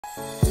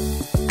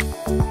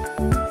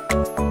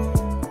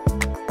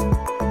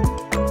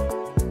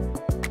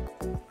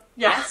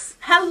Yes.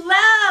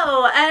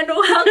 Hello, and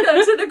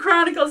welcome to the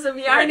Chronicles of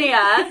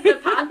Yarnia, the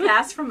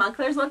podcast from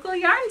Montclair's local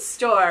yarn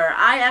store.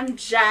 I am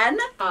Jen.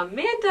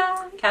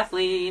 Amanda.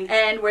 Kathleen.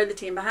 And we're the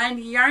team behind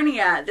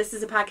Yarnia. This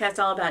is a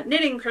podcast all about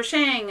knitting,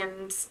 crocheting,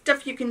 and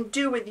stuff you can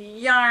do with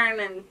yarn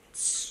and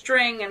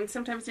string, and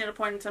sometimes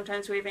needlepoint, and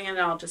sometimes weaving, and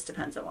it all just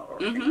depends on what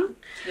we're working on.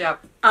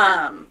 Yep.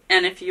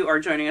 And if you are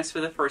joining us for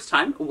the first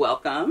time,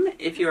 welcome.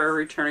 If you are a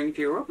returning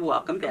viewer,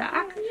 welcome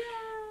back.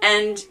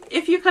 And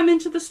if you come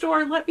into the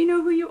store, let me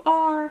know who you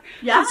are.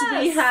 Yes.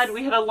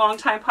 We had a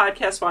longtime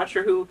podcast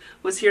watcher who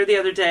was here the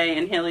other day,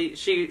 and Haley,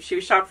 she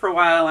shopped for a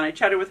while, and I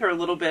chatted with her a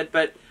little bit,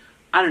 but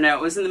I don't know,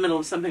 it was in the middle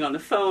of something on the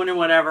phone and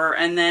whatever.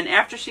 And then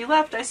after she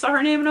left, I saw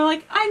her name, and I'm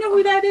like, I know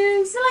who that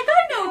is. You're like,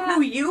 I know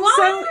who you are.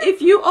 So if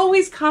you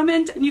always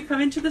comment and you come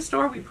into the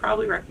store, we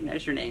probably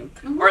recognize your name.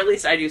 Or at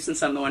least I do,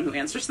 since I'm the one who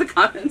answers the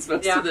comments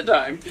most of the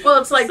time.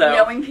 Well, it's like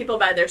knowing people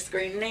by their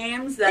screen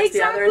names. That's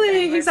the other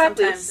thing.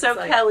 Exactly. So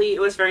Kelly, it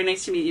was very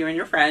nice to meet you and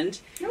your friend.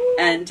 Ooh.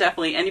 And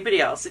definitely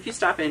anybody else. If you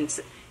stop in,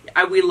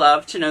 we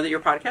love to know that you're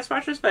podcast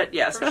watchers, but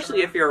yeah,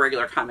 especially if you're a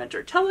regular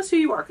commenter. Tell us who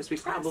you are, because we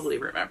probably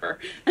remember.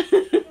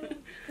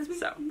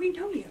 We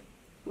know you.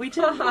 We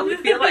do. We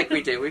feel like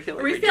we do. We feel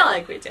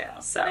like we do.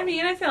 So I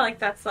mean, I feel like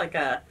that's like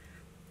a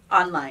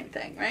online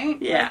thing,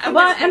 right? Yeah. Like,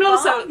 well, and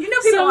also you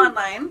know people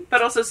online,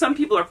 but also some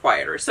people are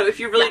quieter. So if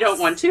you really don't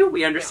want to,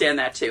 we understand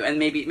that too. And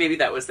maybe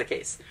that was the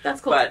case.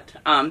 That's cool. But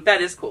that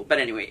is cool. But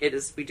anyway, it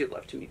is. We do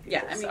love to meet people.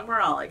 Yeah. I mean,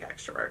 we're all like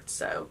extroverts,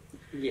 so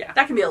yeah,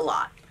 that can be a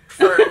lot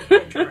for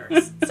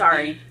introverts.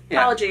 Sorry,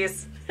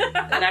 apologies.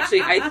 And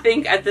actually, I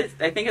think at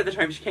the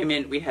time she came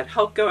in, we had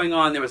help going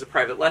on. There was a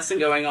private lesson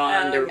going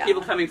on. There were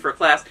people coming for a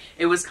class.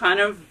 It was kind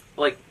of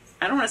like,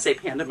 I don't want to say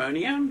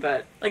pandemonium,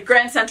 but like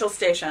Grand Central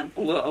Station.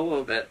 A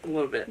little bit.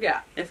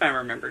 Yeah, if I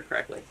remember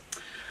correctly.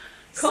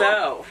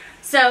 Cool.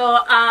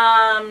 So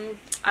I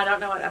don't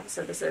know what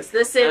episode this is.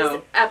 This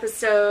is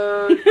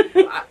episode.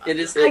 It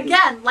is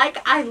again.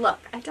 Like I look,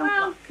 I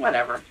don't look.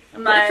 Whatever.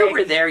 But if it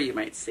were there, you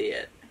might see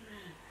it.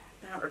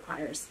 That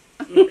requires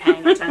me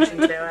paying attention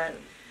to it.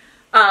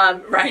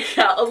 Right,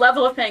 a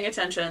level of paying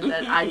attention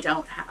that I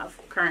don't have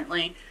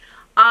currently.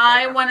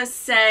 I want to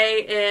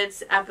say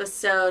it's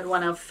episode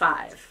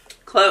 105.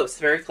 Close,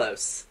 very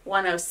close.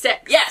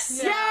 106.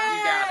 Yes! Yay!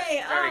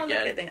 You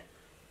got it. Very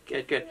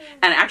good. Good.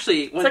 And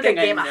actually, one thing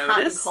I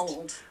noticed,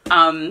 one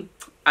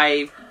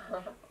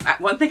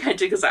thing I did,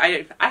 because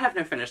I have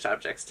no finished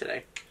objects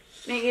today.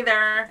 Me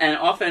either. And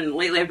often,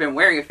 lately, I've been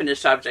wearing a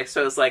finished object,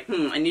 so I was like,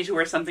 I need to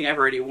wear something I've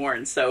already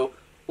worn, so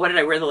what did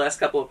I wear the last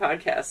couple of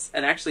podcasts?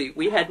 And actually,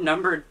 we had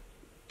numbered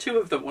 2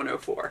 of them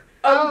 104.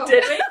 Oh,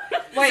 did we?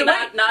 Wait, so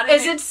not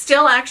is it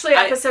still actually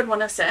episode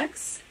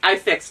 106? I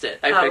fixed it.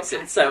 I fixed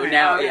it. So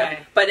now, yeah.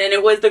 But, and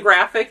it was the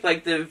graphic,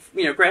 like the,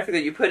 graphic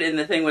that you put in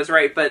the thing was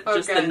right, but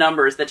just the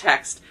numbers, the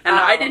text. And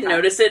I didn't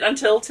notice it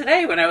until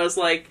today when I was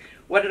like,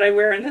 what did I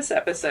wear in this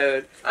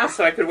episode?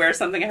 So I could wear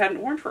something I hadn't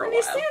worn for a while.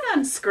 You see it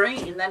on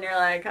screen, then you're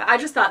like, I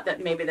just thought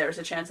that maybe there was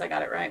a chance I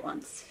got it right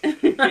once. You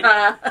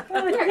got it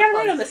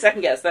right on the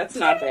second guess. That's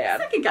not bad.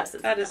 Second guess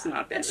is that is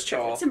not bad at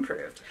all. It's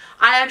improved.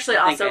 I actually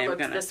also looked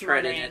this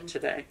morning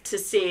today to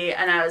see,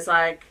 and I was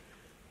like,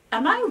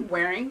 am I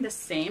wearing the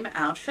same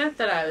outfit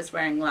that I was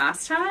wearing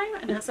last time?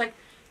 And I was like,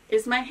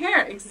 is my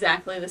hair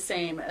exactly the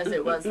same as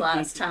it was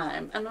last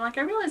time? And I'm like,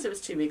 I realized it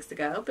was 2 weeks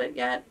ago, but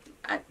yet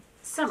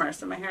summer,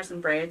 so my hair's in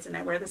braids, and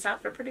I wear this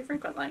outfit pretty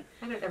frequently.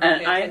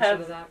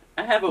 I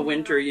have a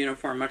winter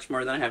uniform much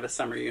more than I have a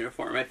summer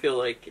uniform. I feel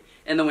like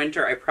in the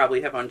winter I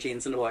probably have on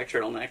jeans and a black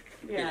turtleneck,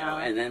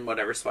 and then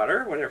whatever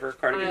sweater, whatever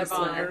cardigan. I have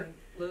on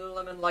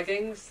Lululemon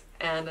leggings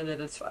and a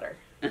knitted sweater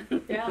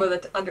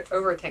with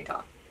over a tank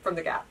top from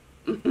the Gap.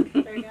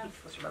 There you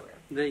go.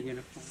 The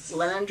uniform.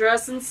 Linen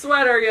dress and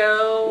sweater,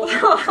 yo.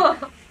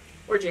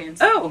 Or jeans.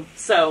 Oh,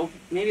 so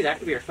maybe that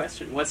could be our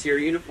question. What's your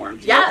uniform?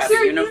 Yes,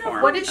 your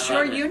uniform. What is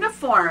your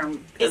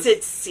uniform? Is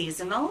it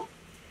seasonal?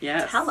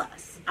 Yes. Tell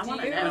us. I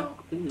want to know.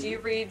 Do you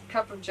read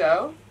Cup of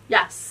Joe?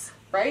 Yes.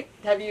 Right?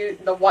 Have you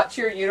What's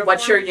Your Uniform?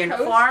 What's your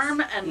uniform?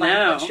 Post? And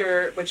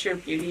like what's your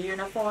beauty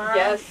uniform?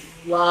 Yes.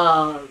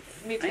 Love.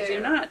 Me too. I do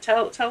not.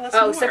 Tell us more.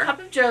 Oh, so Cup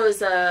of Joe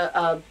is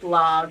a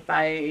blog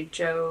by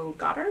Jo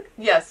Goddard.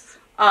 Yes.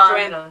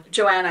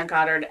 Joanna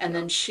Goddard, and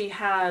then she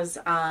has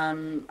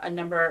a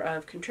number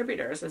of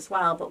contributors as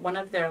well. But one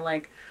of their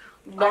like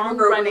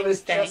long-running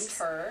things, just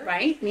her.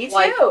 Right? Me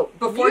too.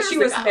 Before she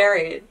was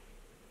married,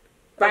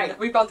 right?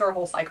 We've gone through a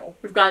whole cycle.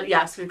 We've gone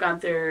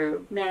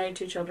through married,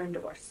 2 children,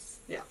 divorce.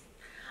 Yeah,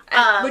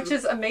 which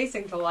is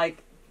amazing to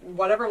like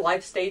whatever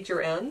life stage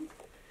you're in.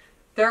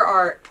 There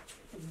are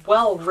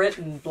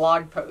well-written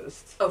blog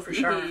posts. Oh, for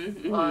sure.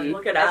 On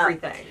look at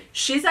everything.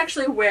 She's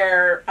actually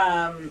where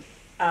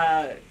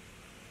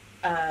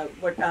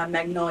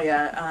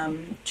Magnolia,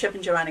 Chip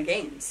and Joanna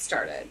Gaines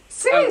started.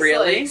 Seriously? Oh,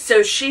 really?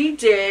 So she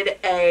did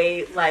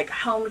a like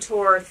home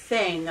tour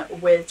thing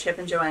with Chip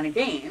and Joanna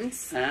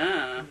Gaines.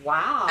 Ah.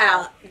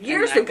 Wow.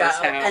 Years ago,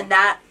 and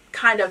that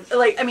kind of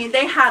like, I mean,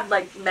 they had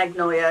like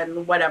Magnolia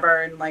and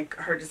whatever and like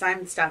her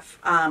design stuff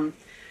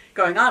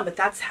going on, but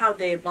that's how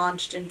they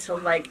launched into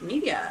like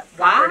media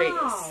properties.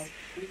 Wow.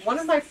 One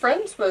of my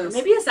friends was...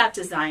 Maybe it's that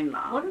Design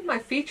Mom. One of my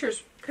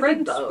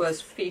friends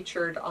was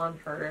featured on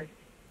her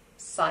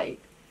site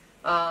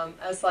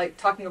as like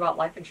talking about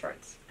life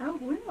insurance. Oh,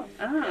 really?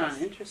 Ah,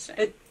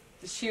 interesting.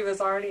 She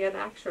was already an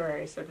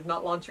actuary, so did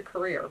not launch a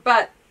career,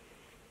 but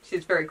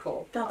she's very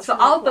cool. That's so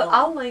really cool.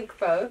 I'll link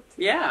both.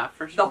 Yeah,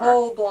 for sure. The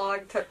whole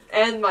blog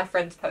and my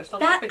friend's post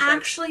on that life insurance.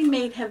 actually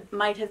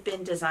might have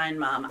been Design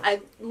Mom.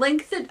 I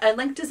linked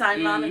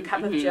Design Mom and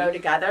Cup of Joe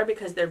together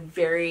because they're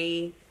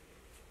very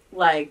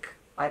like.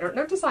 I don't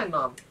know Design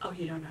Mom. Oh,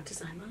 you don't know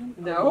Design Mom?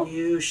 No. Oh,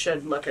 you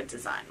should look at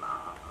Design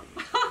Mom.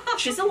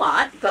 She's a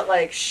lot, but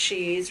like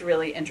she's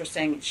really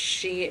interesting.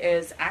 She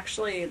is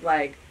actually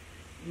like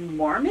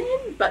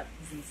Mormon, but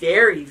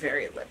very,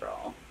 very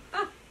liberal.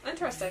 Ah,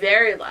 interesting.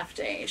 Very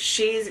lefty.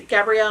 She's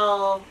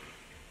Gabrielle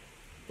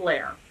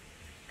Blair.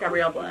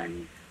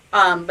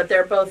 But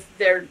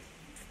they're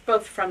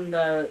both from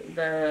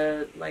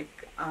the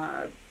like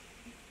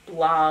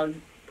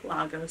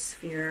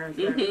blogosphere of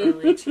the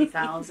early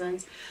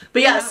 2000s.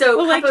 But yeah, so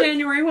like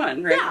January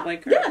 1, right? Yeah,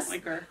 like her, yes.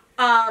 like her.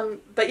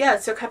 But yeah,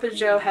 so Cup of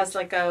Joe has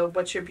like a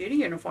what's your beauty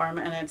uniform,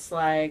 and it's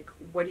like,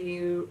 what do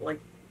you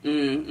like?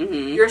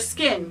 Your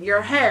skin,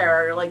 your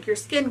hair, like your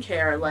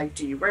skincare, like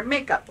do you wear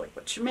makeup? Like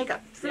what's your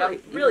makeup? It's really,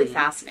 really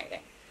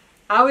fascinating.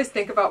 I always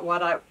think about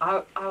what I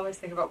always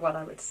think about what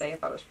I would say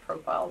if I was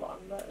profiled on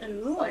the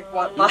like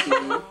what my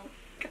I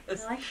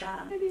like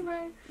that.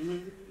 Anyway,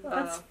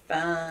 That's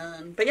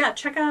fun. But yeah,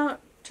 check out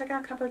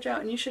Cup of Joe,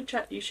 and you should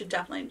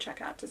definitely check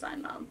out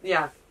Design Mom.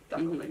 Yeah,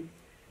 definitely.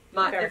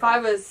 If I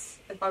was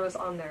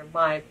on there,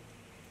 my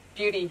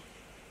beauty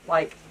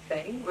like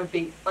thing would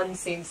be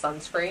unseen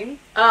sunscreen.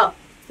 Oh,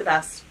 the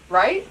best,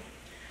 right?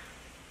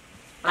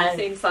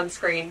 Unseen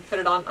sunscreen. Put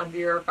it on under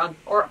your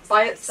or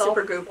by itself.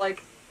 Supergoop.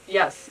 Like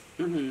yes,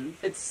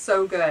 it's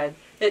so good.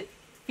 It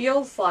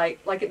feels like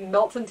it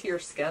melts into your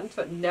skin,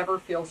 so it never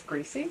feels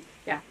greasy.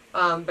 Yeah.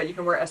 But you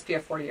can wear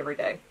SPF 40 every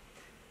day,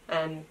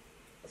 and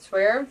I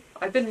swear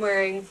I've been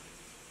wearing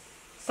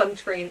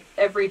sunscreen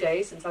every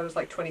day since I was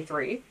like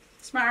 23.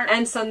 Smart.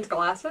 And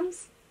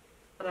sunglasses.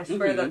 And I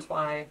swear that's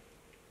why,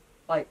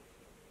 like,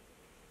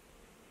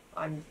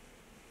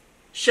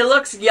 She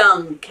looks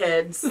young,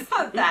 kids.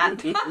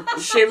 that.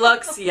 She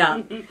looks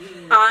young.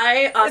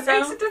 I also... It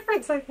makes a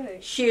difference, I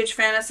think. Huge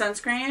fan of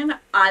sunscreen.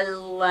 I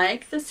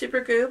like the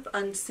Supergoop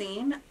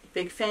Unseen.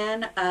 Big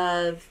fan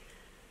of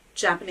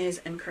Japanese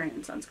and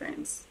Korean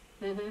sunscreens.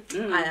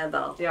 I have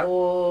a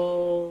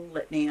whole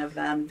litany of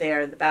them.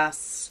 They're the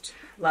best.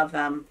 Love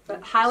them.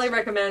 But highly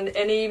recommend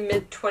any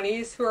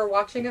mid-20s who are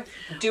watching it.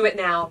 Do it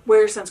now. Wear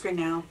your sunscreen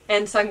now.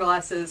 And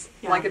sunglasses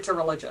like it's a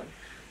religion.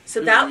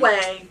 So that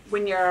way,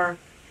 when you're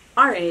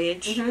our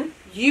age,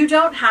 you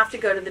don't have to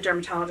go to the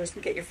dermatologist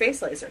and get your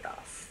face lasered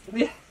off.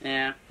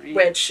 Yeah.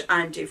 Which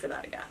I'm due for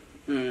that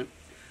again.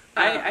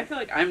 I feel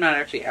like I'm not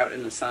actually out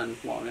in the sun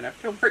long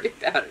enough to worry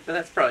about it, but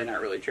that's probably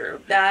not really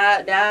true.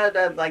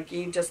 Like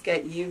you just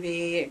get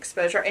UV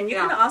exposure, and you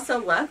can also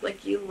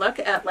look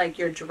at like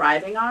your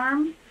driving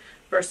arm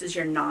versus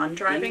your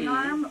non-driving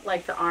arm.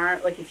 Like the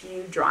arm, like if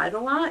you drive a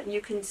lot,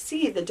 you can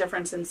see the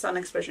difference in sun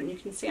exposure. And you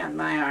can see on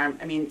my arm.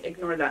 I mean,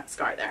 ignore that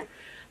scar there,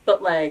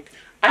 but like.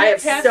 I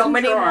have so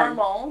many more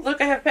moles. Look,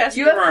 I have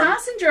passenger arm. You have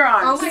passenger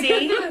arm. Oh my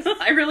See? goodness.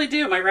 I really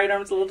do. My right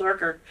arm's a little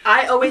darker.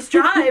 I always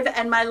drive,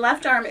 and my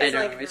left arm is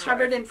like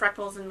covered drive. in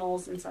freckles and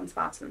moles and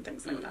sunspots and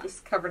things like that. It's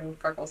covered in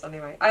freckles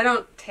anyway. I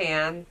don't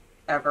tan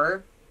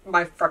ever.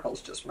 My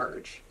freckles just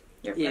merge.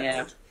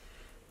 Yeah.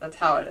 That's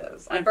how it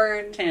is. I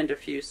burn. Tanned a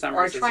few summers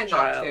Or I as try a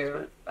child, not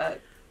to, but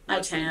I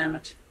tan.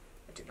 I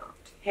do not.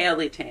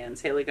 Haley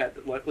tans. Haley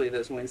got luckily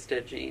those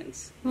Winstead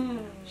jeans.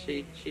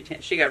 She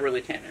got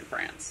really tan in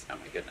France. Oh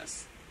my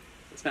goodness.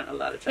 Spent a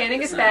lot of time.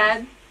 Tanning is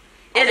bad.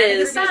 It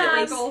is.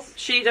 Wrinkles.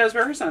 She does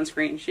wear her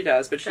sunscreen. She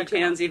does, but she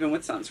tans even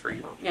with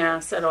sunscreen. Yeah,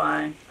 so do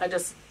I.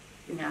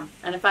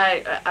 And if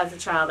as a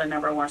child, I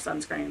never wore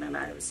sunscreen, and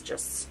I was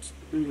just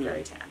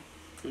very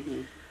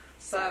tan.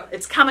 So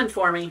it's coming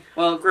for me.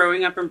 Well,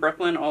 growing up in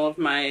Brooklyn, all of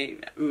my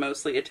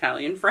mostly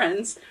Italian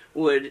friends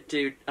would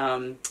do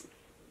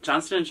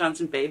Johnson &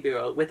 Johnson baby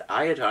oil with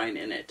iodine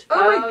in it.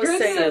 Oh my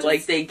goodness. So,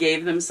 like, they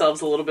gave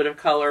themselves a little bit of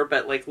color,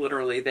 but, like,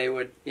 literally they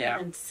would,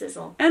 And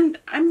sizzle. And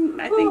I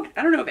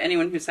don't know of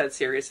anyone who's had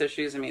serious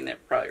issues. I mean, there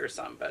probably are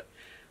some, but,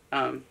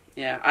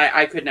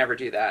 I could never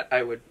do that.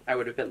 I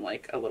would have been,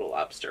 like, a little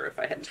lobster if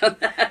I had done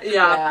that.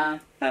 Yeah.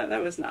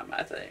 That was not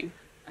my thing.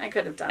 I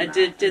could have done that. I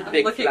did the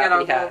big looking at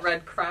our hat. little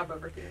red crab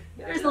over here.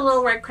 Yeah. There's a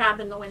little red crab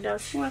in the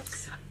windows.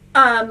 What?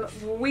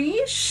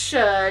 We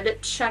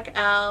should check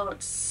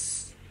out...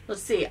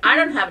 Let's see. I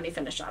don't have any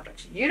finished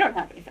objects. You don't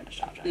have any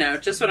finished objects. No,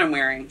 just what I'm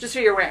wearing. Just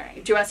what you're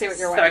wearing. Do you want to say what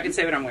you're wearing? So I can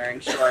say what I'm wearing,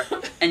 sure.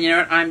 And you know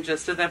what? I'm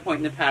just at that point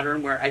in the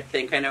pattern where I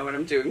think I know what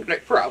I'm doing, but I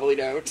probably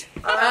don't.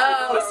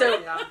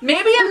 So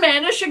maybe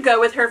Amanda should go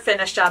with her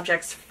finished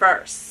objects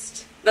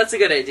first. That's a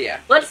good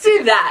idea. Let's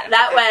do that.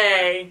 That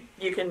way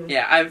you can.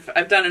 Yeah,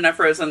 I've done enough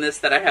rows on this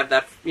that I have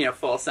that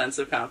full sense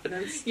of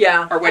confidence.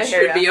 Yeah, or what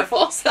should be a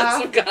full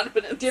sense of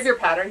confidence. Do you have your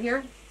pattern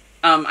here?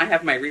 I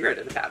have my rewrite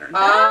of the pattern.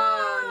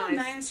 Oh,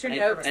 nice. Your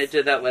notes. I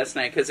did that last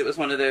night because it was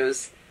one of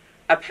those.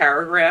 A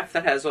paragraph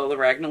that has all the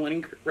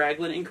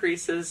raglan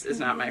increases is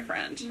not my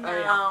friend.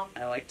 No.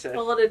 I like to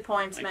bulleted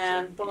points,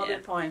 man.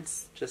 Bulleted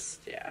points.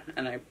 Just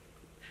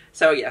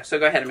So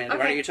go ahead, Amanda.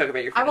 Why don't you talk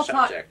about your finished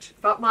object?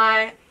 About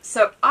my.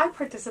 So I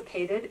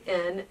participated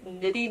in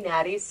Nitty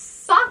Natty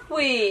Sock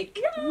Week.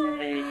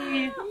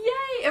 Yay!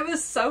 Yay! It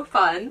was so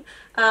fun.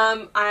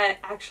 I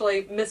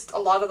actually missed a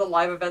lot of the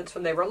live events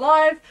when they were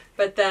live,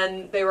 but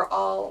then they're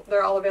all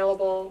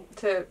available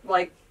to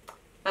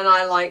and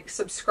I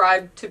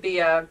subscribed to be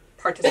a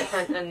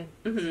participant, and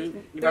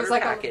You bought a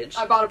package.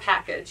 I bought a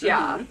package,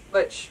 yeah,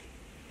 which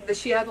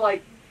she had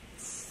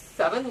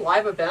 7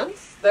 live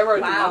events. There were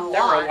a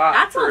lot.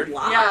 That's a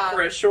lot. Yeah.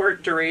 For a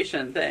short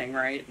duration thing,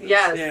 right?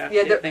 Yes.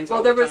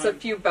 There was a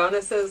few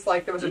bonuses,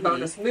 there was a Mm-hmm.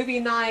 bonus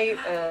movie night.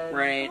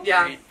 Right.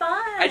 Yeah. Right.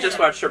 Fun. I just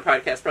watched her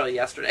podcast probably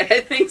yesterday,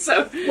 I think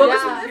so. What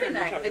was the movie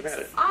night? Talk about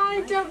it.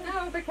 I don't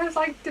know because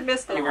I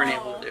missed it. You weren't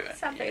able to do it.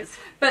 Sad face.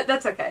 But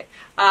that's okay.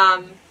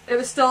 It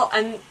was still,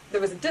 and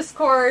there was a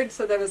Discord,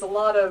 so there was a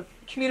lot of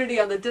community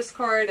on the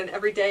Discord, and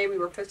every day we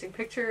were posting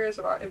pictures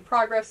of our in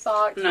progress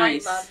socks.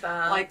 Nice. Love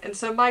that. And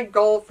so my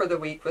goal for the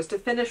week was to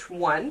finish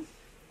one,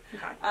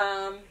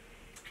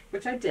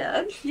 which I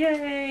did.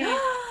 Yay!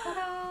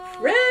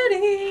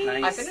 Ready.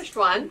 Nice. I finished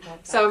one.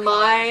 So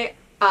my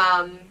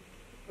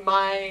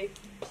my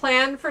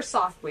plan for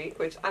Sock Week,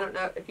 which I don't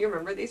know if you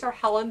remember, these are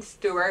Helen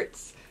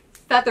Stewart's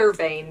Feather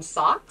Vane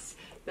socks.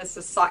 This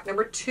is sock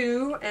number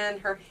 2 in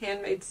her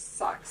Handmade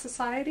Sock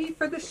Society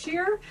for this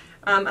year.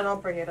 And I'll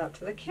bring it up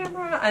to the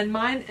camera. And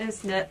mine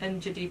is knit in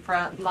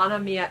Jadifra Lana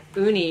Mia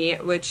Uni,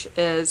 which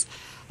is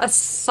a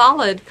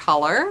solid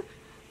color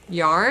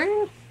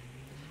yarn.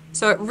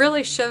 So it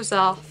really shows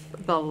off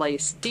the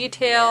lace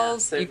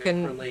details. So you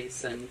can for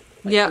lace and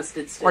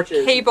twisted stitches or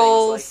and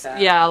cables, things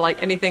like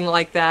that. anything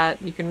like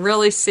that. You can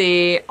really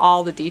see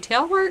all the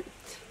detail work,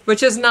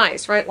 which is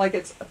nice, right?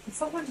 It's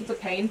sometimes it's a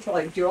pain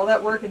to do all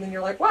that work, and then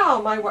you're like, wow,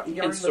 my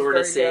yarn was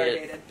very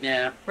variegated.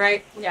 Yeah.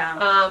 Right?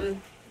 Yeah.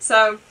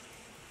 So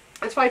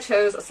that's why I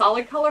chose a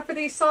solid color for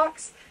these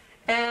socks.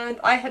 And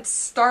I had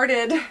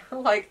started,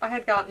 I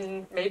had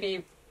gotten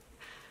maybe,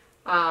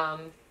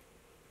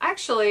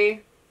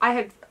 actually,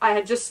 I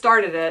had just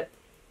started it.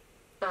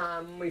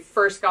 We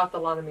first got the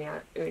Lana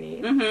Mia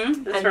Uni.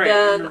 Mm-hmm. That's and right.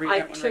 then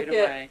I took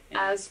it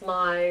as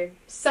my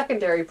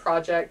secondary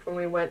project when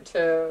we went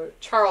to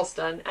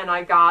Charleston, and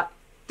I got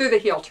through the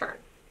heel turn.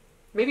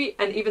 Maybe,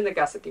 and even the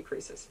gusset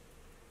decreases.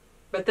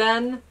 But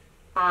then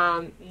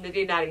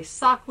Nitty Natty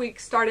Sock Week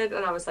started,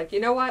 and I was like, you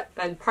know what?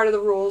 And part of the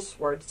rules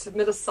were to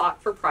submit a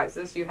sock for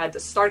prizes. You had to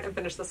start and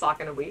finish the sock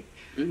in a week.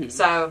 Mm-hmm.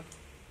 So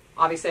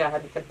obviously I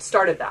hadn't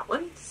started that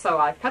one. So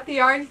I cut the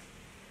yarn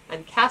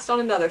and cast on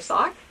another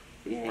sock.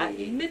 Yay. At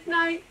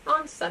midnight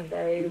on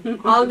Sunday.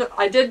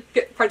 I did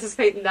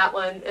participate in that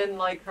one in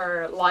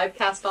her live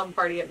cast on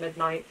party at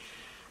midnight.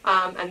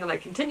 And then I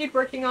continued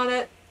working on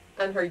it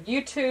and her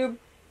YouTube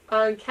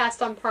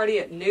cast on party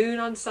at noon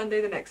on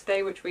Sunday the next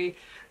day, which we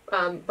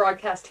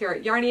broadcast here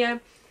at Yarnia.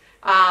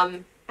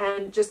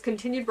 And just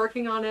continued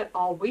working on it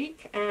all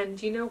week.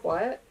 And you know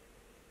what?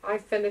 I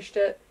finished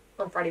it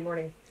on Friday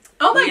morning.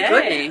 Oh my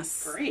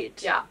goodness.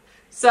 Great. Yeah.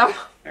 So,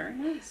 very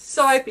nice.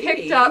 So I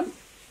picked up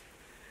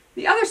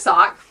the other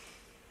sock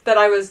that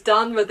I was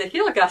done with the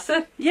heel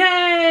gusset.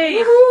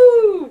 Yay!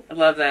 Woohoo! I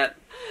love that.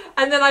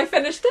 And then I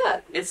finished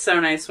it. It's so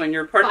nice when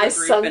you're part of By the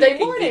group Sunday and it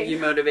can morning. give you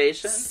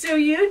motivation. So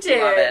you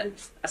did. Love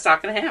it. A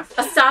sock and a half.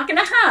 A sock and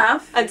a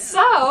half. And so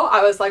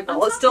I was like,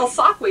 well, it's still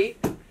sock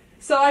week.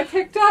 So I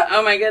picked up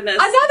Oh my goodness.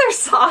 another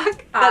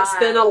sock that's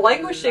been a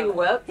languishing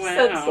whip Wow.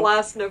 since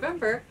last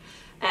November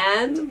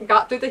and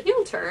got through the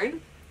heel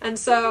turn. And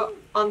so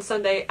on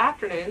Sunday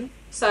afternoon,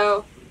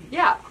 so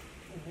yeah,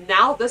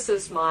 now this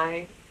is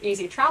my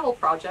easy travel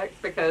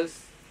project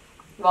because,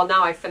 well,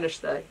 now I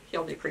finished the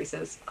heel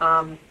decreases,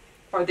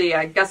 or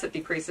the gusset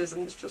decreases,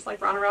 and it's just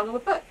run around on the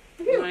foot.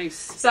 Nice.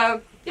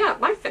 So yeah,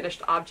 my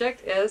finished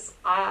object is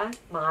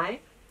my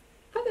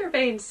Feather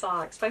Vane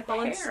socks by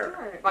Helen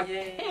Stewart. My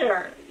Yay.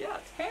 hair, yes.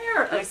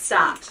 Pair of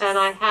socks. And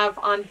I have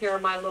on here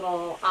my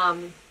little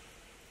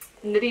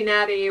Nitty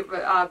Natty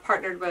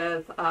partnered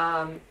with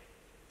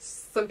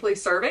Simply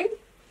Serving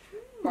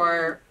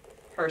for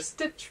her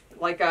stitch,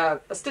 a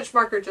stitch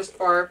marker just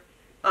for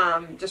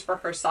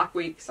her sock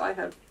week. So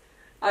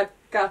I've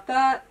got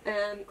that,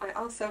 and I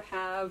also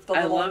have the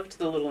little. I loved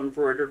the little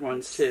embroidered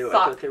ones too. I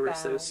sock thought they were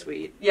so bag.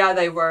 sweet. Yeah,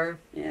 they were.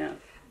 Yeah.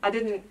 I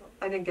didn't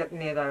get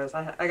any of those.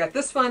 I got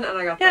this one, and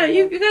I got Yeah, the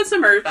you got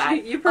some merch.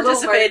 bag. You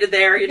participated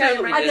there. You Yeah,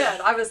 totally I did.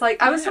 did.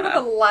 I was one of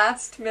the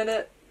last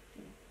minute,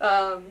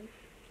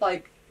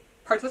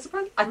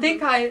 participants. I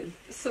think I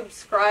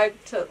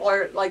subscribed to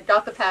or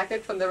got the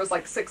package when there was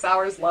 6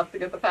 hours left to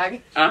get the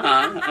package.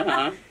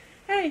 Uh-huh.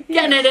 Hey.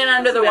 Getting it in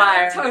under the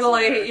wire.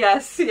 Totally.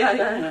 Yes.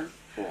 Yeah.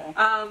 Cool.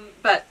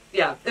 But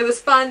yeah, it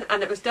was fun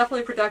and it was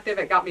definitely productive.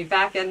 It got me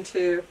back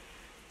into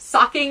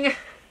socking.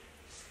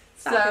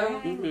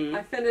 So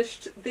I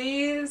finished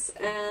these,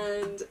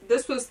 and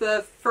this was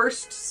the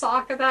first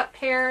sock of that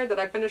pair that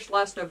I finished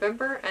last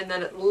November, and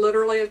then it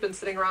literally has been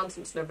sitting around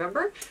since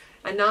November,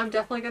 and now I'm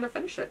definitely going to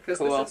finish it because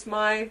this is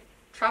my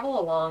travel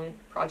along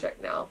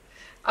project now.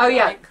 Oh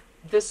yeah,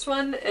 this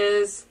one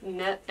is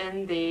knit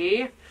in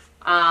the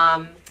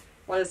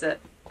what is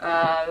it?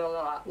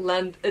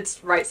 Lend.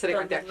 It's right sitting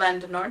right there.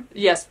 Lend Nord.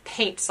 Yes,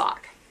 paint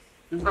sock,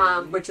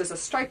 which is a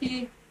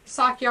stripy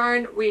sock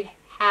yarn. We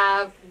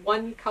have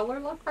one color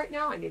left right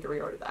now. I need to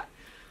reorder that.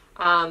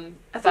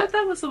 I thought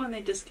that was the one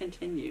they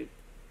discontinued.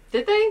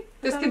 Did they?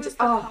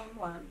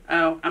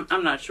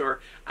 I'm not sure.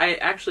 I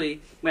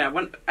actually,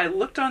 when I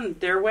looked on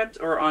their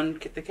on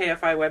the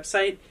KFI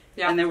website,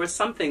 and there was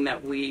something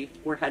that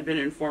had been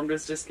informed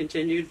was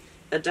discontinued.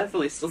 That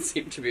definitely still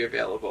seemed to be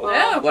available.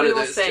 Yeah, what we are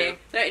will those see.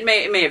 two? It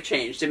may have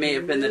changed. It may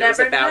have been that it was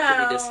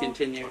about to be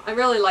discontinued. I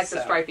really like the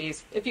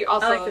stripies. If you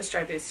also I like the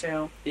stripies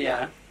too.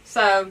 Yeah.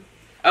 So.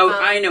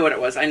 I know what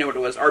it was.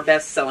 Our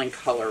best-selling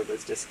color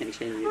was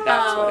discontinued.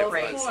 That's what it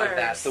was. Like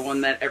that. The one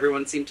that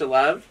everyone seemed to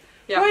love.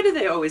 Yeah. Why do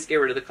they always get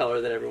rid of the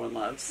color that everyone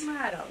loves?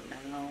 I don't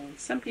know.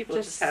 Some people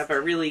just have a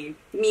really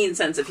mean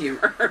sense of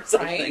humor or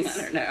something. Right. I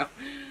don't know.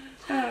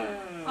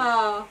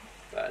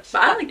 But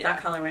I like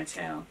that colorway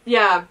too.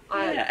 Yeah.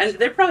 And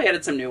they probably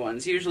added some new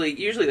ones. Usually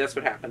that's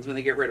what happens. When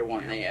they get rid of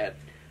one, they add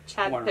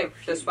Chad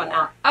picked this one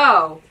out.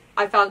 Oh,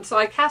 I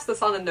cast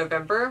this on in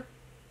November.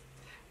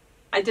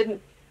 I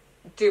didn't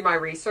do my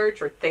research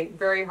or think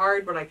very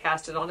hard when I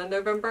cast it on in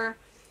November.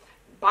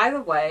 By the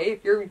way,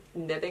 if you're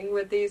knitting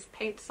with these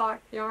paint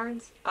sock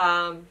yarns,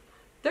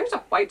 there's a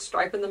white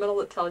stripe in the middle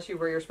that tells you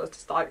where you're supposed to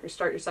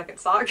start your second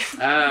sock.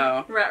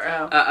 Oh.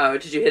 Ruh-roh.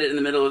 Did you hit it in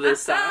the middle of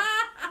this sock?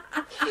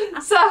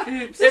 So,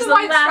 there's a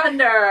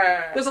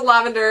lavender. There's a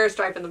lavender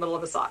stripe in the middle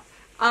of a sock.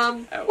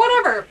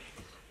 Whatever.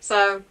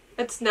 So,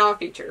 it's now a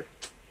feature.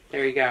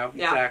 There you go.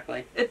 Yeah.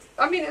 Exactly. It's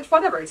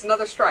whatever. It's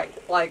another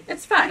stripe. Like,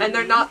 it's fine. And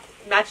they're not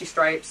matchy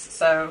stripes,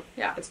 so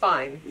it's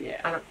fine. Yeah.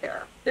 I don't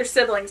care. They're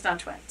siblings, not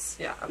twins.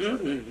 Yeah,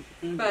 absolutely.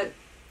 But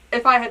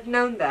if I had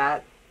known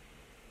that,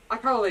 I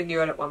probably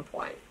knew it at one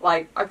point.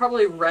 Like, I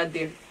probably read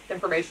the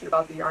information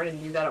about the yarn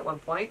and knew that at one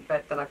point,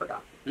 but then I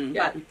forgot.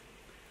 But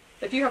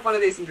if you have one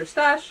of these in your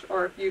stash,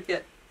 or if you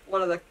get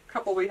one of the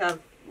couple we have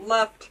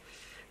left,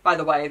 by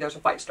the way, there's a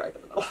white stripe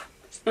in the middle.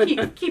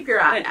 Keep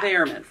your eye out. They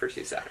are meant for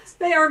two socks.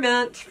 They are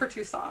meant for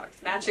two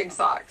socks. Matching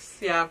socks.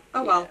 Yeah.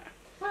 Oh, well.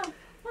 Well,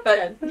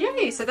 but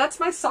yay, so that's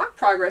my sock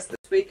progress this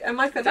week and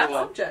my finished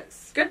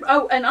objects. Good.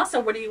 Oh, and also,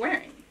 what are you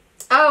wearing?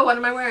 Oh, what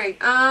am I wearing?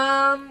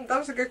 That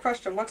was a good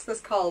question. What's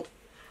this called?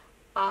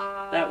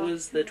 That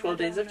was the 12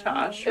 Days of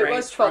Tosh, It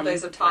was 12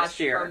 Days of Tosh.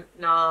 2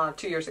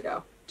 years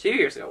ago. 2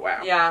 years ago,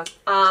 wow. Yeah.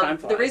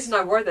 The reason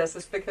I wore this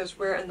is because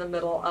we're in the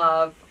middle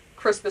of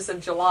Christmas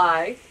in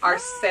July. Our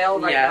sale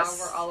right now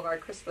where all of our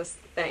Christmas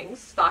things,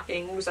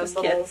 stockings and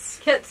little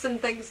kits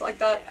and things like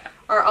that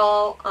are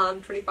all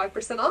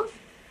 25% off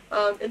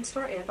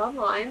in-store and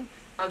online.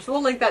 So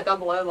we'll link that down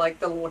below, like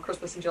the little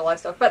Christmas in July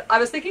stuff. But I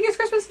was thinking it's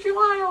Christmas in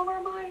July. I'll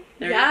wear mine.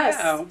 Nice.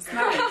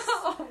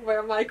 I'll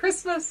wear my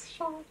Christmas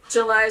shawl.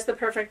 July is the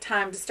perfect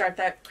time to start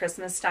that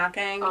Christmas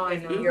stocking. Oh, I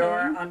if know.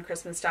 you're on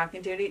Christmas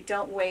stocking duty,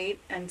 don't wait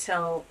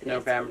until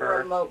November,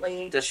 it's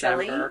remotely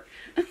December.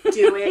 Chilly.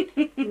 Do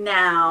it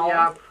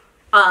now.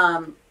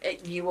 Yeah.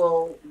 You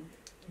will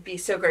be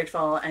so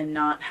grateful and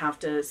not have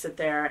to sit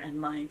there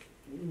and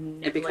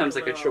it becomes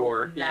like a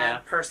chore.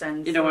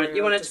 Person. You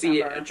want it to be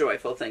December. a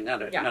joyful thing,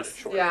 not a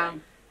chore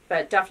thing.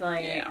 But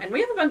definitely, and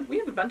we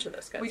have a bunch of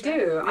those guys. We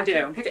do. We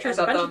do. Pictures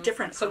of them. Of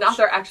different. So now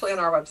they're actually on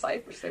our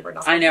website, which they were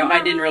not. I know.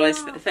 I didn't realize.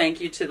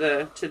 Thank you to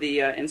the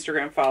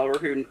Instagram follower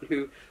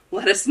who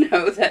let us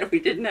know that we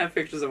didn't have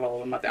pictures of all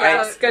of them up there.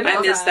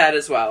 I missed that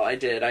as well. I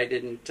did. I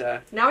didn't.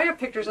 Now we have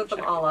pictures of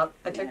them all up.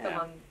 I took them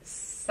on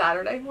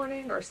Saturday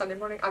morning or Sunday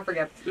morning. I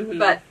forget.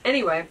 But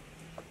anyway,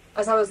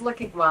 as I was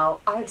looking, I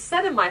had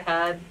said in my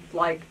head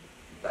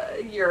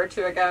a year or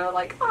two ago,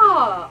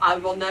 I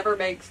will never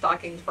make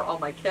stockings for all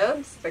my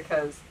kids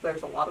because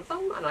there's a lot of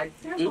them, and I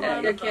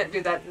can't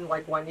do that in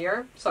 1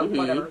 year, so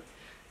whatever.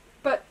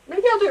 But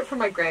maybe I'll do it for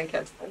my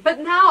grandkids. But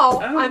now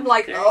I'm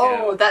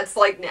that's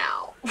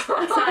now.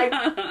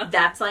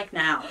 That's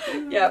now.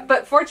 Yeah,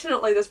 but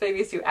fortunately this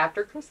baby's due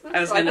after Christmas.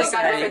 I was going to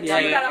say,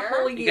 you got a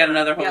whole year. You got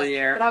another whole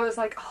year. But I was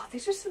like,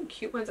 these are some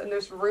cute ones, and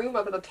there's room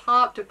up at the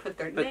top to put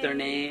their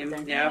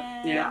name.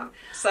 Yeah.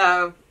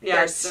 So,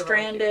 there's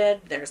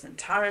Stranded, there's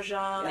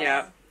Natarja.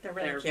 Yeah. They're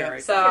really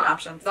cute. So, good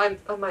options. I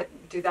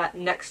might do that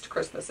next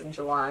Christmas in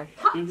July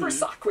for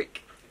Sock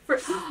Week.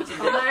 Oh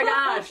my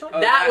gosh,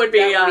 that would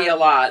be a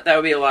lot. That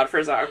would be a lot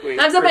for Sock Week.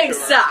 That's a big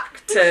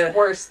sock to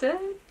worsted.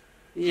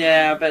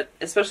 Yeah, but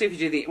especially if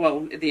you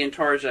do the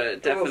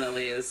Intarsia,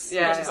 definitely is.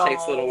 Yeah, it just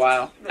takes a little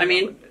while. I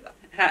mean,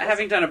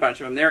 having done a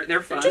bunch of them,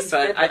 they're fun,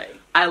 but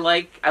I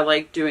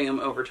like doing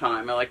them over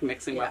time. I like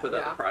mixing them up with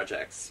other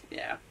projects.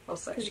 Yeah, we'll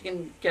see. Because you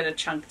can get a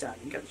chunk done.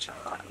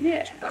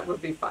 Yeah, that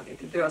would be funny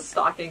to do a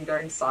stocking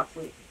during Sock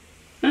Week.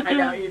 I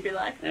know, you'd be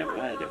like, It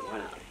would.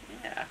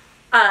 Yeah.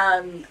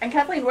 And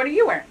Kathleen, what are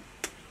you wearing?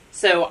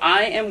 So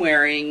I am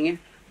wearing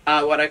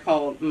what I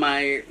call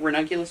my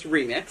Ranunculus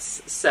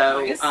remix.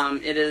 So Nice.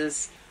 it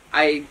is,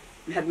 I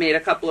had made a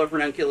couple of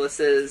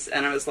Ranunculuses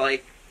and I was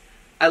like,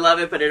 I love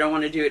it, but I don't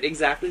want to do it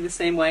exactly the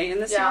same way in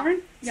this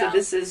yarn. So Yeah.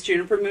 this is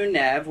Juniper Moon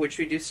Nev, which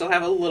we do still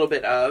have a little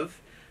bit of.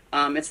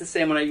 It's the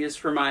same one I used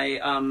for my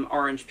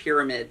orange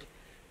pyramid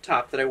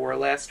top that I wore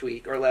last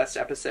week or last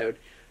episode.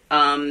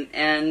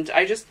 And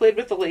I just played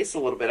with the lace a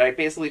little bit. I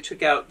basically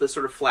took out the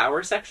sort of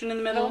flower section in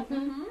the middle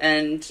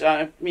and,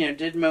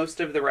 did most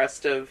of the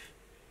rest of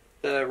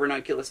the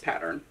Ranunculus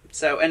pattern.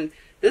 So, and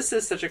this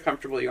is such a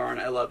comfortable yarn.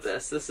 I love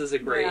this. This is a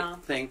great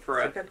thing for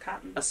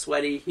a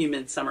sweaty,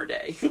 humid summer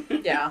day.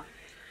 Yeah.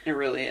 It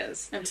really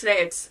is. And today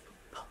it's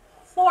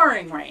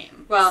pouring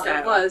rain. Well, So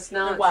it was.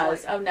 Now it it's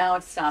was. like Oh, now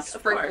it's stopped.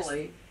 Of course.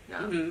 sprinkly. No.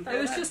 Mhm.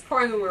 It was just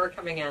pouring when we were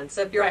coming in.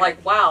 So if you're Right.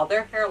 like, wow,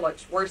 their hair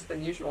looks worse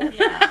than usual.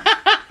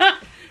 Yeah.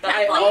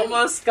 I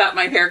almost got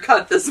my hair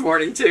cut this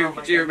morning too. Oh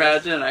my Could you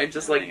goodness. imagine? I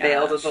just Oh like my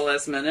bailed gosh. at the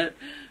last minute.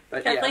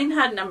 But Kathleen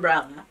had an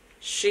umbrella.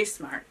 She's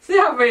smart.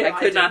 Yeah, but I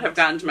could not have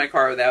gotten to my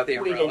car without the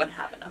We umbrella. didn't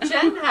have enough.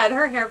 Jen had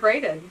her hair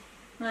braided.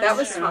 That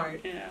was true.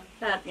 smart.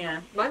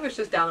 Yeah. Mine was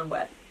just down and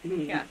wet.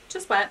 Mhm. Yeah,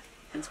 just wet.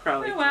 It's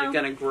probably Oh, wow.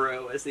 going to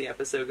grow as the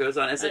episode goes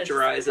on. As it It's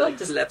dries, still it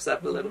just- lifts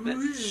up a little bit.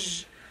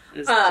 Whoosh.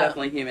 It's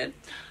definitely humid.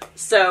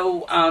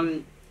 So,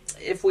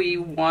 if we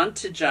want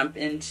to jump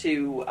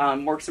into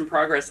works in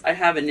progress, I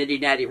have a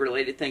nitty-natty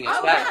related thing as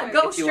Oh, well. yeah,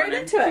 go if you straight wanna,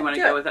 into if it. you want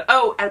to Do go it. with it.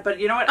 Oh, but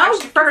you know what? Oh,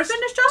 Actually, first,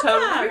 finish job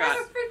totally time. forgot.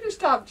 Finish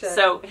top, Jen.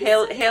 So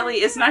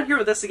Haley is not here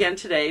with us again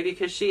today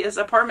because she is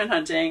apartment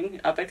hunting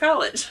up at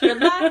college. Good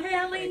luck,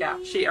 Haley. Yeah.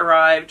 She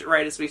arrived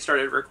right as we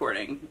started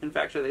recording. In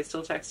fact, are they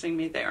still texting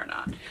me? They are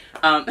not.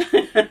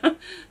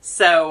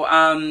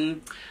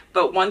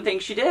 But one thing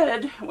she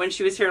did when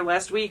she was here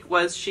last week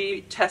was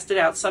she tested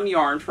out some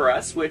yarn for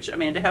us, which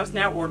Amanda has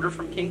now ordered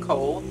from King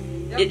Cole.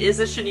 Yep. It is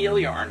a chenille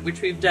yarn,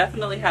 which we've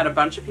definitely had a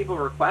bunch of people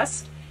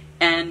request,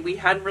 and we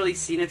hadn't really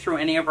seen it through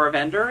any of our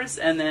vendors.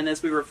 And then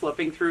as we were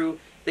flipping through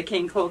the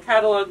King Cole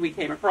catalog, we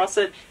came across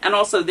it. And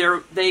also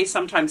they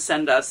sometimes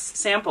send us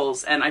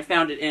samples, and I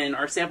found it in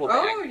our sample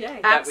bag Oh, yay.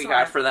 that we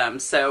got Excellent. for them.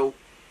 So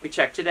we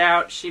checked it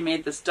out. She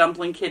made this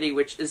dumpling kitty,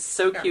 which is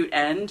so Yeah. cute,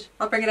 and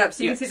I'll bring it up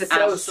so you can see the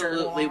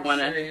absolutely texture. want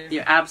to.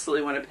 You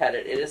absolutely want to pet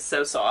it. It is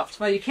so soft.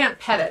 Well, you can't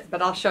pet it,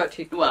 but I'll show it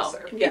to you Well,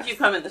 closer. Yes. if you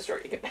come in the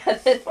store, you can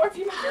pet it, or if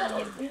you You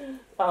can.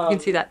 can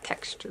see that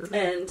texture.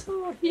 And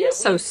He is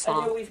so I know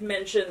soft. we've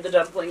mentioned the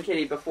dumpling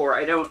kitty before.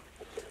 I don't.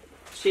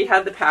 She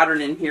had the pattern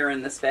in here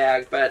in this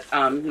bag, but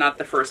not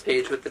the first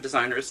page with the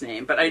designer's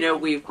name. But I know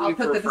we've I'll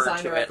put the referred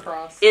designer to it.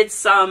 across.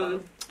 It's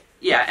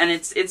yeah, and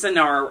it's in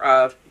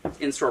our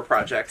in-store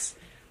projects.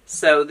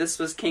 So this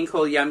was King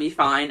Cole Yummy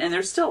Fine, and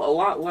there's still a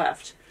lot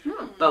left.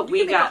 But You we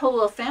can make a got whole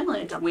little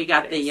family. of we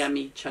got the dumplings.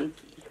 Yummy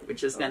Chunky,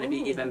 which is going to be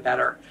even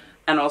better.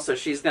 And also,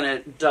 she's going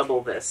to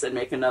double this and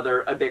make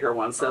a bigger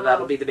one. So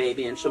that'll be the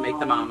baby, and she'll make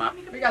the mama.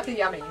 We got the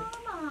yummy.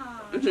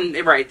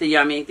 Mhm, right, the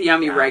yummy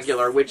Yes.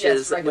 regular, which Yes,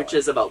 is regular. which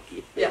is a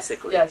bulky,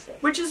 basically. Yes.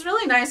 Which is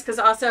really nice because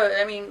also,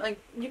 I mean, like,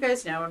 you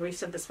guys know, and we've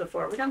said this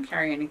before, we don't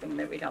carry anything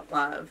that we don't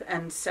love.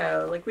 And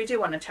so, like, we do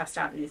want to test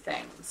out new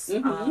things.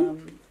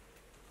 Mhm.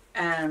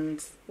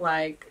 And,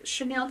 like,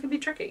 chenille can be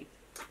tricky.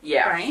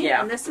 Yeah, Right?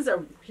 yeah, And this is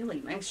a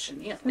really nice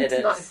chenille. it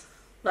is. nice.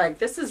 Like,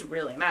 this is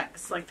really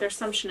nice. Like, there's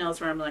some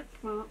chenilles where I'm like,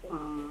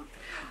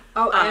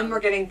 Oh, and Um, we're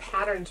getting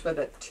patterns with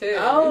it too.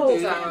 oh,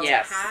 So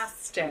Yes.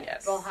 fantastic.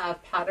 Yes. we'll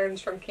have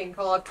patterns from King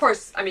Cole. Of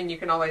course, I mean you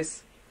can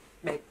always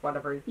make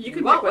whatever You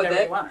can want pick whatever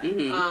with it.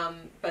 you want. Mhm.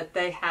 But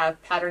they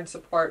have pattern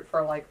support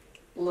for like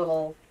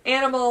little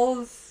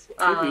animals.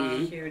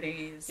 Mhm.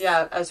 Cuties.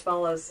 Yeah, as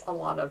well as a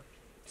lot of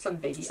some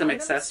baby Some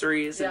items.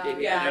 accessories and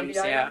baby yeah, items.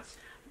 baby Yeah. items.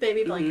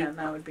 Baby blanket,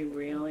 that would be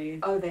really...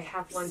 Oh, they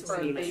have one for a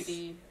Sweet.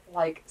 baby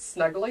like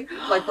snuggly,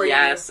 like where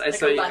Yes, I like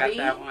saw a you got levy?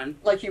 that one.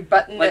 you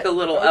button Like it a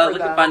little, over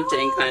like a the-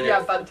 bunting kind Yeah,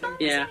 of. bunting.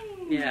 Yeah,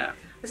 yeah. I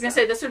was gonna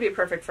say this would be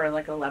perfect for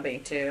like a levy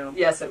too.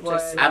 Yes, it would.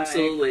 Just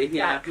Absolutely,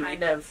 yeah. That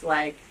kind of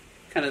like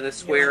Kind of the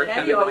square, yeah,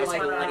 kind you of always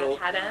like want a to little.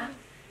 pet it.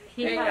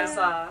 He There you has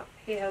go.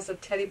 he has a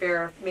teddy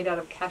bear made out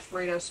of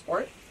cashmerino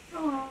sport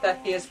that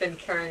he has been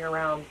carrying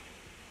around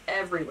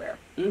everywhere.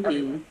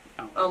 Mm-hmm.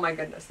 Oh my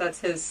goodness,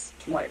 that's his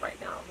toy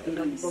right now. A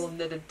Nice. little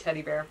knitted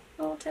teddy bear.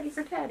 Little teddy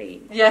for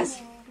Teddy.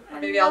 Yes. I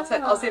Maybe I'll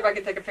know. see if I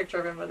can take a picture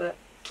of him with it.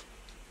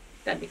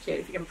 That'd be cute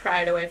if you can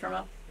pry it away from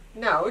him.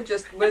 No,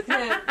 just with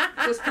him.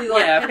 Just be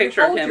like, Yeah, a "Hey,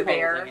 picture of hold him your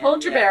bear." holding it.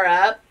 Hold your Yeah. bear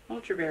up.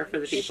 Hold your bear for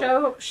the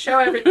people.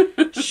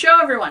 Show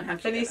everyone how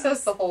cute. And he it says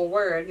is. the whole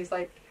word. He's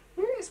like,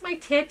 "Where's my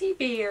teddy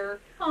bear?"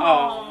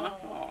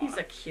 Aw, he's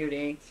a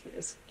cutie.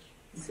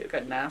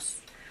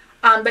 Goodness.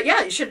 But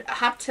yeah, you should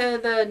hop to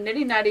the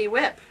Nitty Nutty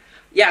Whip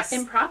Yes.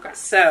 in progress.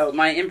 So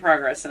my in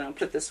progress, and I'll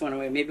put this one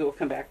away. Maybe we'll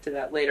come back to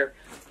that later.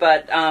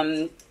 But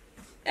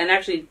and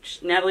actually,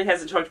 Natalie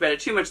hasn't talked about it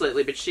too much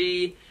lately. But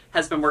she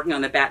has been working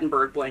on the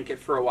Battenberg blanket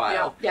for a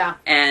while. Yeah.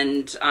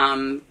 And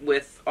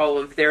with all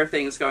of their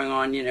things going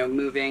on, you know,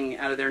 moving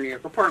out of their New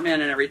York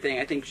apartment and everything,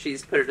 I think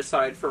she's put it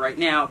aside for right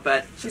now.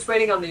 But she's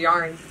waiting on the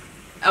yarn.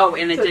 Oh,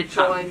 and it did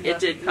come. It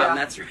did come.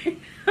 That's right.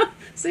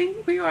 See,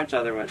 we watch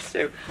other ones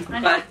too.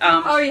 But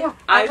oh yeah,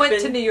 I went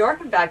to New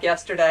York and back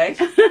yesterday.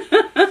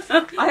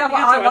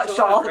 I watched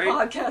Shawl, the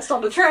podcast,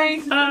 on the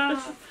train.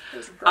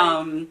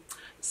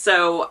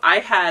 So I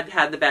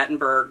had the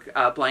Battenberg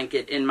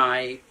blanket in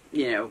my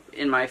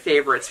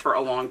favorites for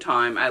a long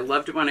time. I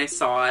loved it when I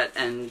saw it,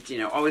 and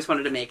always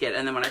wanted to make it.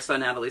 And then when I saw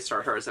Natalie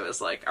start hers, I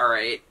was like, all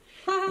right,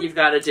 you've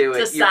got to do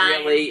it. You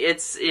really, she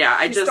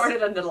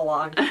started a knit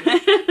along.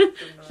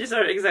 She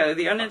started exactly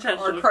the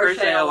unintentional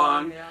crochet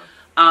along. Yeah.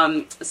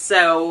 I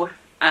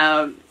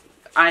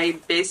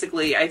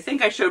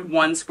think I showed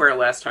one square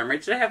last time,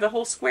 right? Did I have the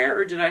whole square,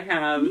 or did I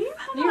have?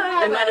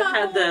 I might have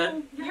had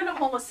the. You had a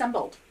whole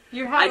assembled.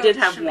 I did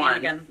have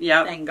one.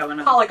 Thing going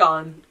on.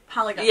 Polygon.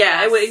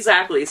 Yeah,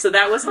 exactly. So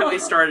that was how we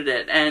started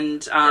it,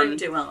 and I didn't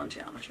do well in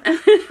geometry.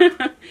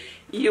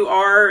 You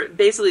are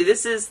basically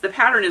the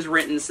pattern is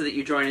written so that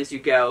you join as you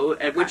go,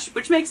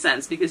 which makes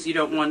sense because you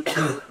don't want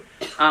to,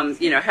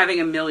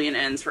 having a million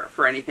ends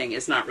for anything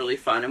is not really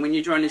fun. And when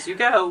you join as you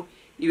go,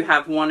 you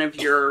have one of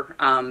your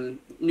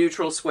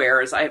neutral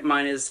squares.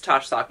 Mine is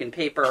Tosh sock and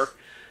paper.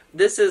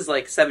 This is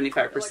like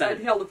 75%. I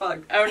held a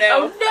bug. Oh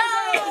no!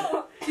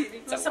 Oh no!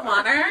 Want some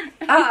water?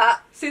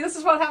 See, this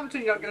is what happens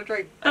when you don't get a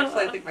drink.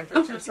 Actually, I think my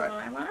throat's just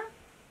right. Water?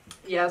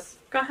 Yes.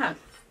 Go ahead.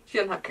 She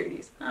doesn't have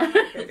cooties.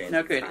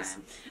 No cooties.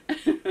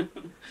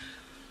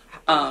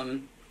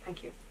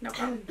 Thank you. No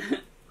problem.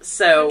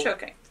 So you're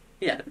choking.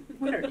 Yeah,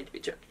 we don't need to be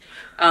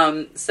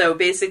choking. So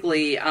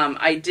basically,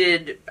 I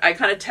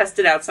kind of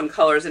tested out some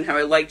colors and how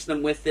I liked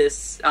them with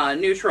this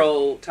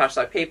neutral Tosh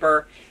sock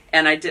paper.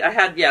 And it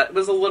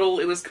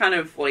was kind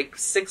of like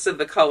 6 of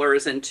the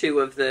colors and 2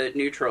 of the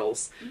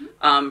neutrals.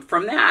 Mm-hmm.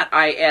 From that,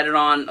 I added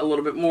on a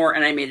little bit more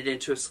and I made it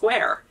into a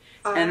square.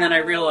 And then I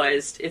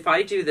realized if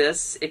I do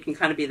this, it can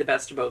kind of be the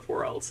best of both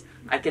worlds.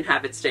 I can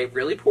have it stay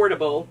really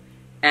portable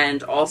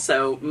and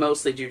also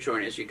mostly do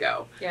join as you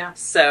go. Yeah.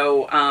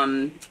 So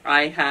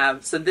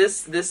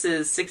this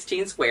is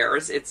 16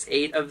 squares. It's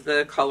 8 of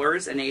the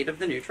colors and 8 of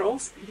the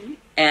neutrals. Mm-hmm.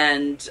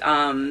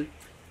 And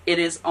it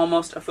is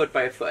almost a foot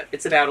by a foot.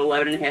 It's about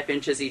 11.5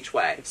 inches each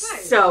way.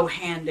 Nice. So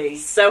handy.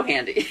 So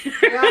handy.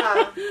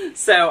 Yeah.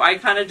 So I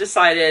kind of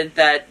decided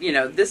that,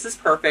 this is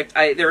perfect.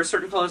 There are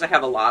certain colors I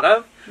have a lot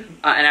of.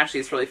 And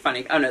actually it's really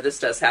funny. Oh no, this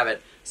does have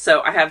it.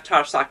 So I have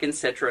Tosh sock and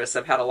citrus.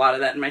 I've had a lot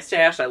of that in my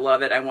stash. I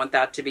love it. I want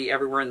that to be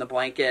everywhere in the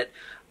blanket.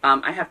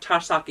 I have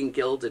Tosh sock and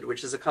gilded,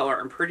 which is a color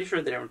I'm pretty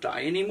sure they don't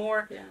dye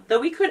anymore. Yeah. Though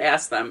we could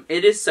ask them.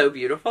 It is so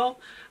beautiful.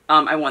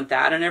 I want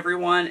that in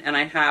everyone. And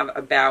I have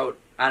about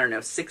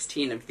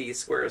 16 of these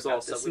squares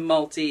also. This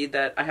multi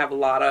that I have a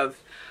lot of.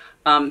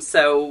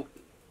 So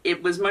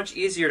it was much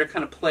easier to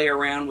kind of play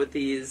around with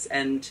these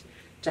and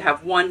to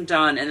have one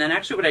done. And then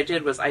actually what I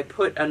did was I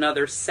put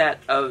another set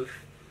of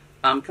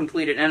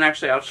completed, and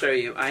actually I'll show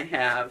you.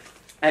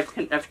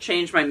 I've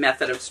changed my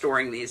method of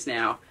storing these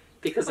now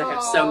because I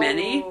have so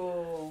many.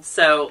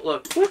 So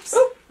look, whoops.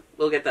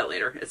 We'll get that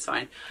later. It's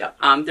fine. Yep.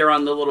 They're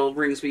on the little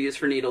rings we use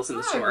for needles in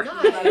the store.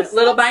 Nice.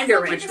 Little binder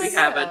rings. Which we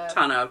have a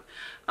ton of.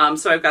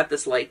 So I've got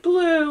this light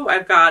blue.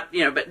 I've got,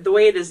 but the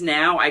way it is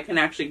now, I can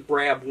actually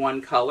grab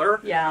one color.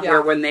 Yeah.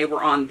 Where when they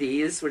were on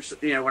these, which,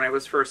 when I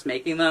was first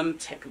making them,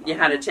 you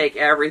had to take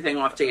everything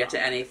off to get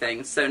to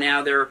anything. So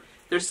now they're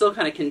still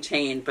kind of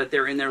contained, but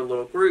they're in their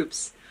little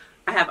groups.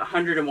 I have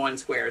 101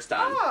 squares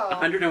done.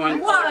 101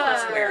 colorful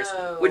squares,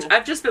 which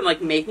I've just been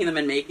making them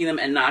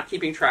and not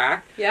keeping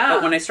track. Yeah.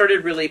 But when I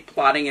started really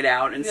plotting it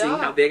out and seeing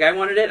how big I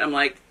wanted it, I'm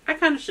like, I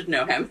kind of should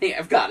know how many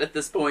I've got at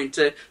this point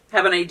to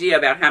have an idea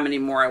about how many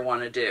more I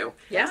want to do.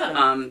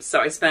 Yeah. So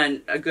I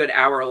spent a good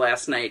hour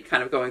last night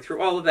kind of going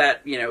through all of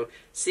that,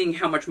 seeing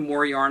how much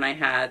more yarn I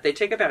had. They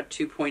take about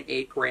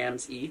 2.8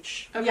 grams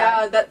each. Okay.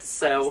 Yeah,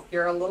 so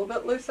you're a little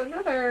bit loose in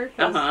there.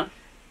 Uh-huh.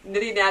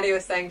 Nitty Natty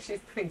was saying she's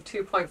between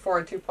 2.4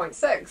 and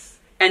 2.6.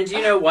 And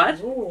you know what?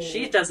 Ooh.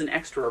 She does an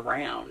extra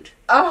round.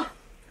 Oh.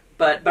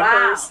 But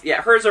wow.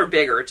 hers are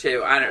bigger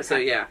too. I don't know. Okay. So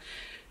yeah.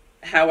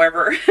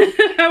 However,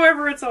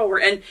 it's all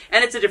work, and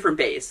it's a different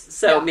base.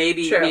 So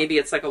maybe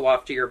it's like a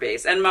loftier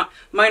base, and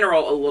mine are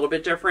all a little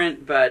bit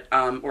different. But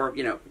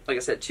like I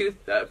said,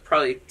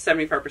 probably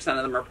 75%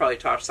 of them are probably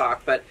Tosh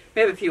sock, but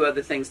we have a few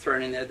other things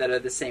thrown in there that are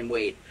the same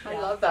weight. I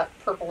love that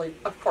purpley.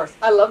 Of course,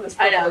 I love this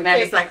purpley. I know.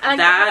 Maggie's like,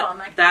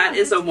 that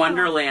is a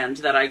Wonderland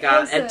that I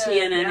got at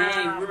TNNA.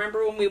 Yeah.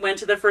 Remember when we went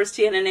to the first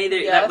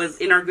TNNA? That was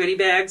in our goodie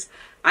bags.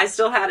 I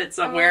still had it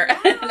somewhere,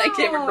 and I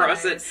came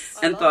across it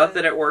and thought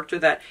that it worked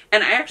with that.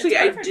 And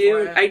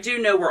I do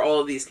know where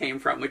all of these came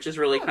from, which is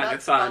really kind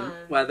of fun.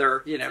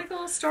 Whether it's like a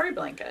little story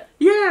blanket.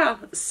 Yeah.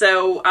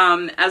 So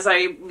as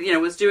I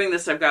was doing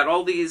this, I've got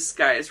all these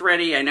guys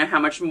ready. I know how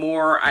much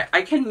more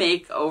I can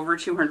make over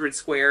 200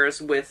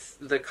 squares with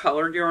the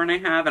colored yarn I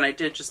have, and I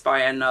did just buy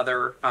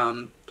another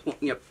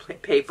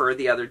paper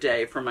the other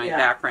day for my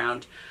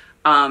background.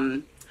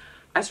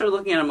 I started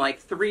looking at them like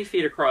 3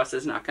 feet across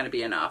is not going to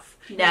be enough.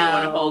 No.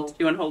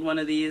 You want to hold one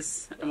of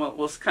these, and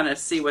we'll kind of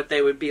see what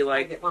they would be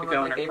like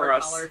going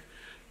across. Color.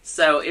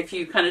 So if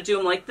you kind of do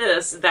them like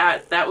this,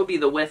 that would be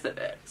the width of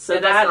it. So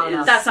that's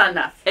not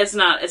enough. It's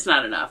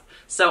not enough.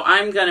 So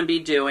I'm going to be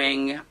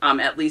doing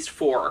at least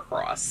 4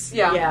 across.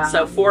 Yeah.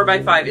 So 4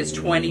 by 5 is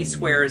 20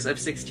 squares of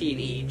 16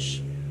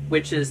 each,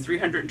 which is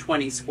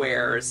 320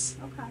 squares,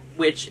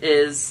 which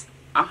is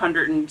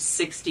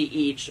 160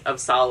 each of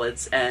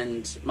solids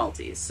and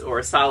multis,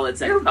 or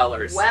solids and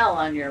colors. Well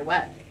on your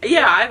way.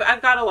 Yeah,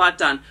 I've got a lot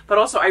done, but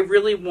also I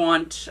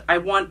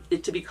want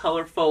it to be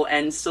colorful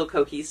and still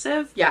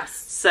cohesive. Yes.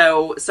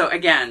 So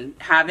again,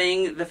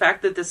 having the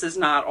fact that this is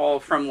not all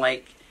from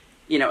like,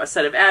 you know, a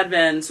set of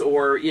advents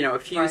or, you know, a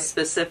few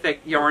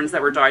specific yarns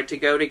that were dyed to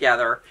go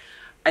together.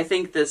 I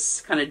think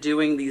this kind of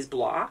doing these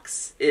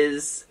blocks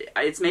it's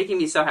making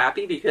me so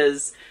happy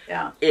because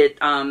it,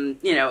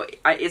 you know,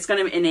 it's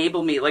going to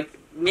enable me, like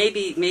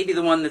maybe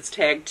the one that's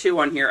tagged 2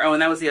 on here. Oh,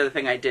 and that was the other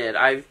thing I did.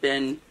 I've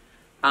been,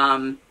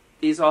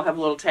 these all have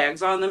little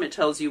tags on them. It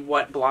tells you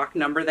what block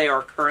number they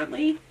are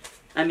currently.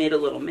 I made a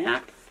little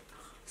map.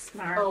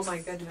 Smart. Oh my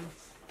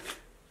goodness.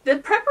 The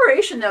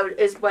preparation though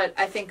is what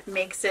I think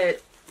makes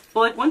it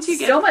well, like once you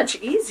get so much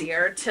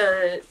easier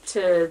to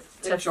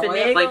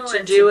finagle, like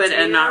to do it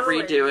and not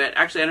redo it.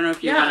 Actually, I don't know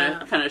if you want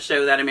to kind of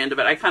show that, Amanda,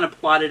 but I kind of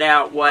plotted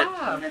out what,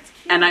 that's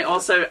cute. And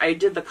I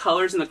did the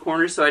colors in the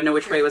corners so I know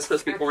which way it was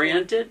supposed to be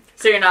oriented.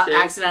 So you're not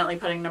accidentally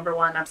putting number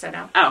 1 upside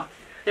down. Oh,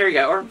 there you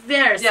go. Or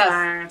very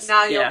smart.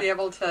 Now you'll be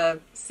able to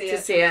see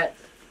it.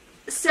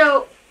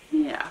 So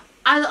yeah.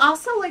 I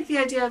also like the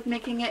idea of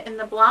making it in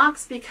the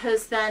blocks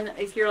because then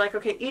if you're like,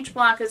 okay, each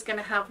block is going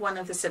to have one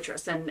of the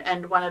citrus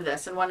and one of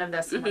this and one of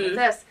this and one of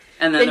this,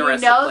 and then the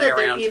rest will play that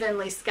around. They're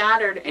evenly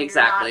scattered and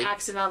exactly. you're not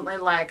accidentally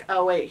like,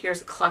 oh wait,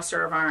 here's a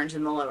cluster of orange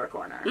in the lower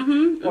corner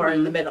or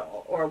in the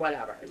middle or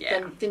whatever.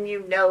 Yeah. Then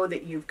you know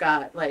that you've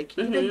got like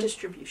even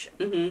distribution.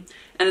 And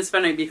it's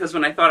funny because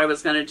when I thought I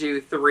was going to do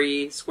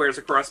 3 squares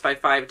across by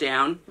 5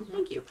 down,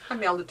 thank you. I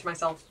mailed it to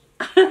myself.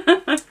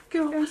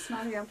 Go.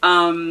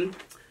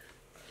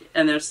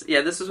 And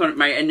this was one of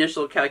my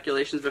initial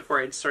calculations before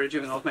I started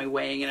doing all of my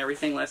weighing and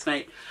everything last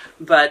night.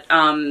 But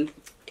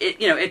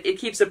it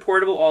keeps it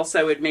portable.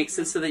 Also, it makes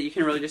it so that you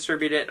can really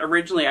distribute it.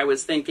 Originally, I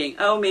was thinking,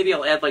 oh, maybe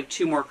I'll add like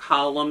 2 more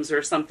columns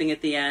or something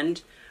at the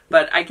end.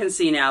 But I can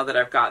see now that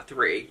I've got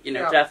 3.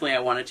 Definitely I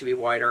want it to be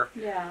wider.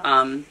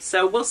 Yeah.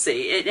 So we'll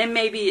see. And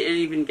maybe it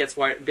even gets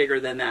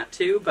bigger than that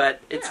too. But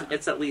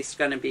it's at least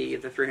going to be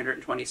the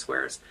 320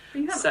 squares.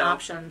 You have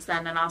options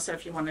then, and also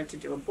if you wanted to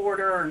do a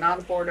border or not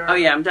a border. Oh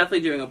yeah, I'm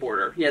definitely doing a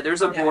border. Yeah,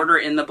 there's a border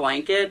in the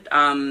blanket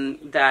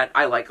that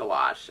I like a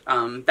lot.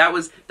 That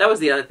was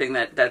the other thing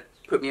that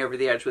put me over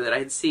the edge with it. I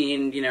had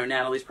seen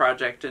Natalie's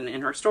project and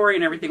in her story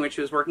and everything when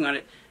she was working on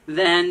it.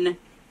 Then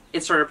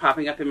it started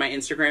popping up in my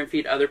Instagram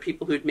feed, other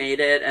people who'd made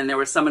it, and there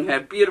was someone who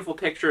had beautiful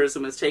pictures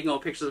and was taking all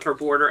pictures of her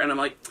border, and I'm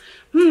like,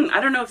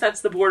 I don't know if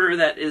that's the border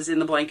that is in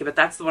the blanket, but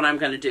that's the one I'm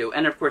going to do.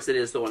 And of course it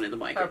is the one in the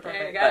blanket.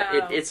 There you go.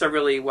 But it's a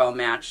really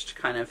well-matched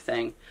kind of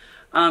thing.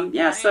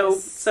 Nice.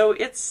 So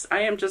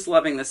I am just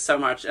loving this so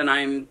much,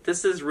 and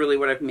this is really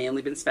what I've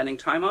mainly been spending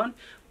time on,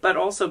 but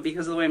also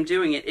because of the way I'm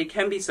doing it, it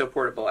can be so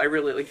portable. I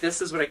really,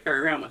 this is what I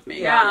carry around with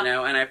me,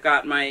 and I've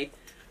got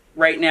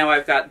right now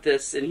I've got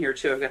this in here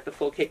too. I've got the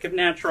full cake of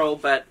natural,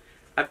 but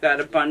I've got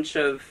a bunch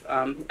of,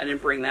 I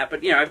didn't bring that,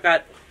 but I've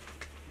got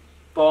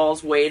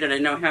balls weighed and I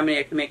know how many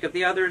I can make of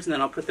the others, and then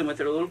I'll put them with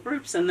their little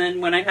groups, and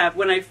then when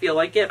I feel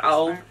like it,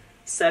 I'll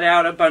set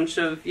out a bunch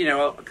of,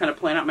 I'll kind of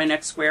plan out my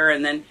next square,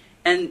 and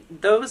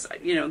those,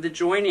 the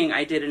joining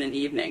I did in an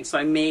evening. So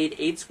I made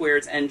 8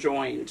 squares and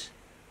joined.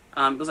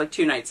 It was like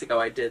 2 nights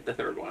ago I did the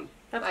 3rd one.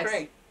 That's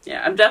great.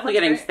 Yeah, I'm definitely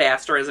getting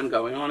faster as I'm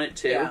going on it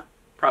too. Yeah.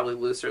 Probably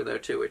looser though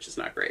too, which is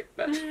not great.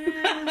 But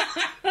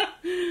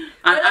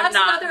I'm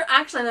not.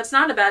 That's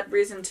not a bad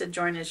reason to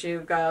join as you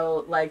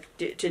go. Like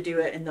to do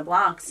it in the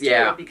blocks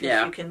too,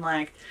 because you can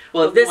like.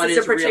 Well, this is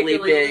a really particularly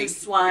big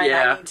loose one.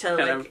 I need to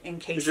like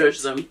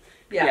encase them.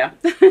 Yeah.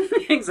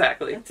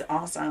 Exactly. That's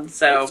awesome.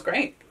 So that's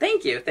great.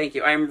 Thank you.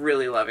 I'm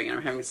really loving it.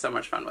 I'm having so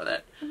much fun with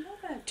it. I love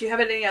it. Do you have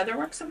any other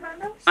works of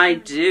art? I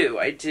do.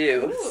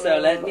 Ooh. So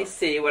let me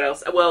see what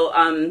else. Well,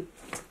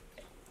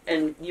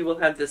 and you will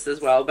have this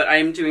as well, but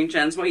I'm doing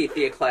Jen's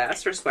Waithia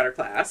class, her sweater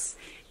class,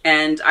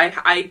 and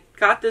I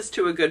got this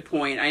to a good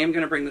point. I am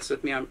going to bring this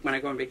with me when I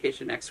go on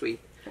vacation next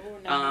week.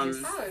 Oh,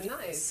 nice.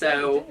 Nice.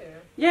 So,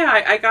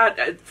 I got,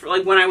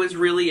 like, when I was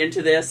really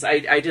into this,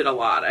 I did a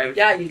lot.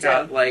 You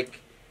got,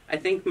 like, I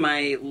think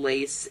my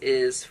lace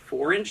is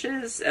 4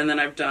 inches, and then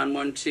I've done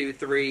 1, 2,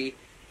 3,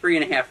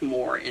 3.5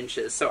 more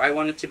inches. So I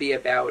want it to be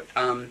about,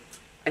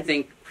 I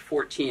think,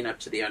 14 up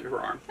to the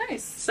underarm.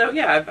 Nice. So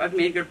I've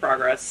made good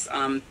progress.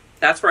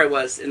 That's where I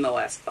was in the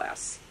last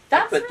class.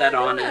 That's I put that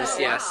on as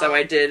So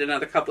I did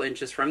another couple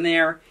inches from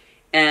there,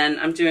 and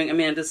I'm doing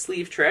Amanda's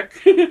sleeve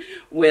trick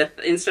with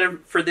instead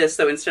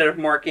of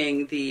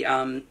marking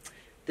the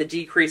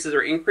decreases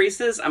or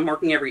increases, I'm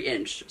marking every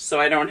inch, so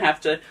I don't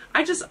have to.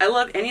 I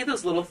love any of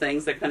those little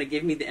things that kind of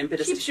give me the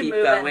impetus to keep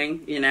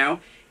going,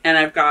 and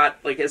I've got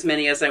like as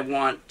many as I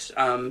want.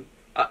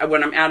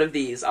 When I'm out of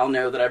these, I'll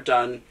know that I've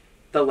done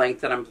the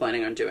length that I'm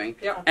planning on doing.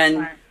 Yep. And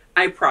Smart.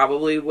 I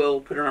probably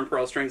will put it on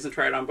pearl strings and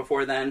try it on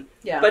before then.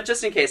 Yeah. But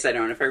just in case I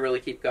don't, if I really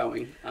keep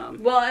going.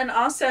 Well, and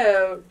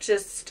also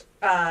just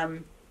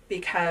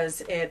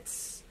because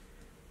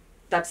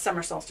that's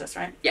summer solstice,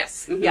 right?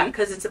 Yes. Yeah,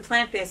 because it's a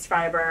plant-based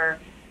fiber.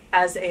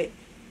 As it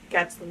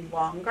gets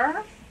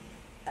longer,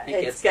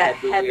 it gets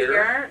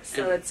heavier,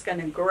 so it's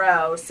going to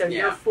grow. So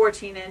your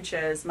 14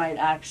 inches might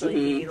actually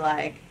be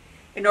like,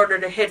 in order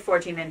to hit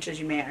 14 inches,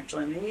 you may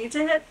actually need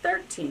to hit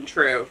 13.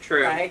 True.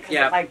 Right? Because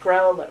it might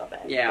grow a little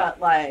bit. Yeah.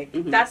 But, like,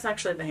 that's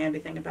actually the handy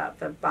thing about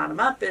the bottom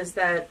up is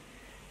that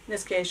in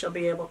this case, you'll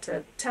be able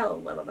to tell a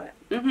little bit.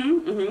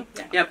 Yeah.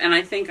 Yep, and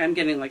I think I'm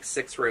getting like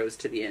 6 rows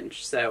to the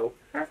inch. So,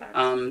 perfect.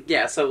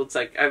 Yeah, so it's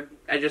like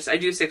I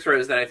do 6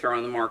 rows that I throw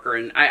on the marker,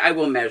 and I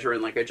will measure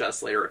and like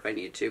adjust later if I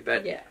need to.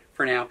 But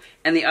for now,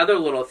 and the other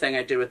little thing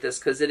I did with this,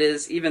 because it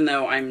is, even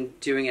though I'm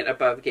doing it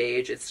above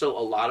gauge, it's still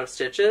a lot of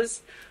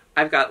stitches.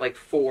 I've got like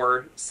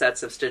 4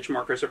 sets of stitch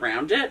markers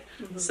around it,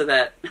 so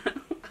that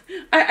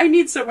I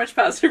need so much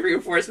positive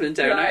reinforcement,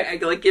 don't I? I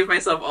like give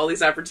myself all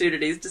these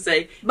opportunities to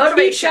say,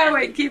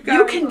 motivation, keep going.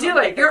 You can do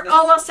it. You're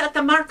almost at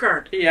the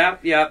marker.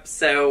 Yep.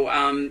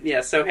 So,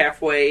 so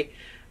halfway.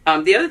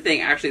 The other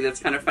thing, actually,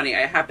 that's kind of funny,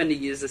 I happen to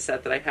use a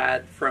set that I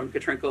had from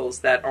Chronicles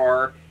that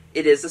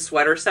it is a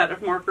sweater set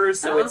of markers,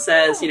 so it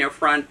says,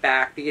 front,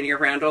 back, beginning,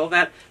 around, all of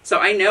that. So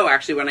I know,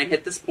 actually, when I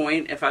hit this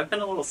point, if I've been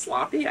a little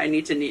sloppy, I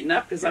need to neaten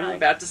up, because I'm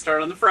about to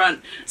start on the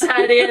front.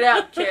 Tidy it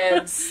up,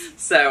 kids.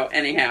 So,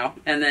 anyhow,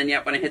 and then,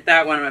 when I hit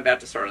that one, I'm about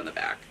to start on the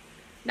back.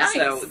 Nice.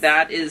 So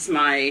that is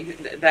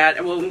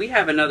well, we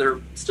have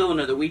still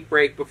another week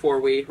break before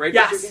we, right?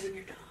 Yes.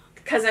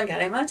 Because I'm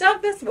getting my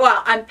dog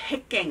I'm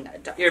picking a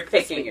dog. You're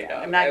picking your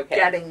dog. I'm not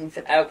getting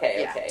the dog.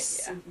 Okay.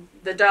 Yeah.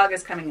 The dog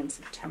is coming in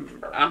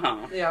September.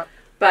 Yeah.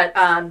 But,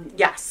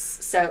 yes.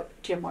 So,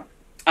 do you have more?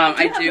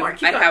 I do.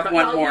 I have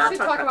one more. You should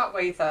talk about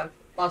Waitha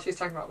while she's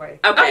talking about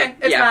Waitha. Okay.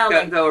 It's my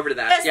only, go over to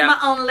that. It's my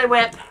only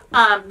whip.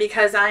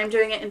 Because I'm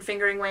doing it in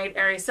fingering weight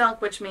airy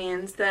silk, which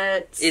means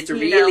that it's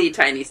really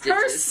tiny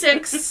stitches.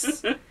 Her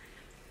 6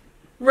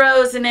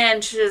 rows an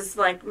inch is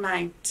like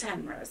my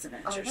 10 rows an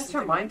inch. Oh, this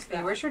reminds me.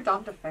 Where's your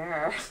dame de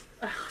fer?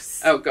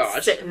 Oh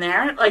gosh, sitting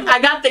there. Like I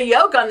got the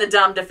yoke on the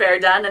dame de fer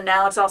done, and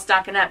now it's all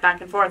stocking up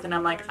back and forth, and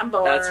I'm like, I'm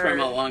bored. That's from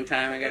a long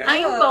time ago.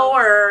 I'm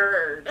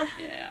bored.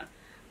 Yeah.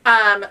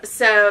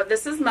 So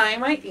this is my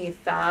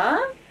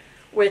Waitha,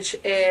 which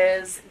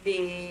is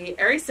the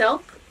airy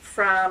silk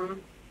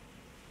from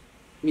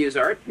Muse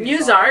Art.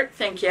 Muse Art,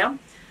 thank you.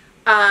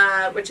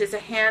 Which is a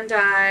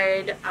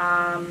hand-dyed,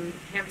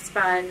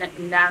 hand-spun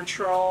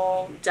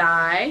natural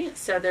dye.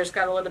 So there's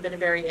got a little bit of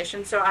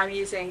variation. So I'm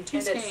using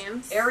 2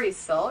 skeins. Airy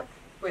silk,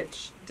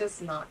 which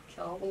does not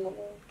kill the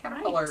little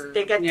caterpillars. Right.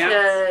 They get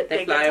to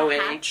they fly away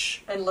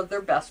hatch and live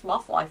their best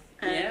moth life.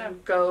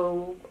 And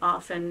go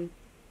off and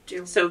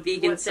do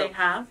vegan what silk. they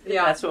have.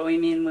 Yeah, that's what we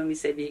mean when we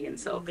say vegan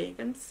silk.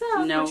 Vegan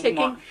silk. No,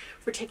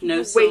 we're taking no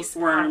waste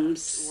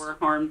silkworms were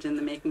harmed in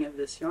the making of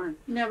this yarn.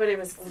 Nobody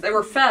was. They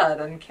were fed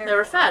and cared. They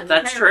were fed.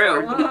 That's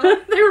true.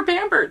 They were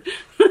pampered.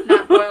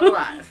 Not boiled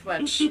alive,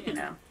 which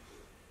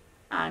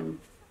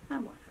I'm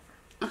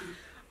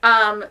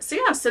whatever.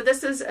 So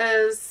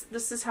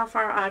this is how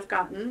far I've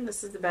gotten.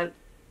 This is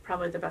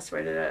probably the best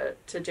way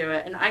to do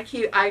it, and I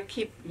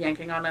keep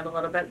yanking on it a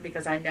little bit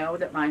because I know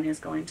that mine is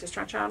going to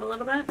stretch out a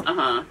little bit.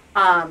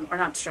 Or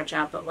not stretch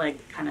out, but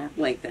like kind of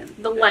lengthen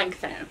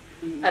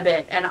a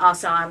bit. And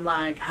also I'm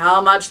like,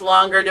 how much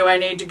longer do I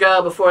need to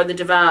go before the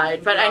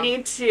divide? But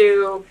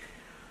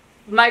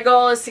my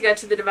goal is to get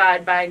to the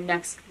divide by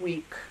next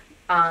week.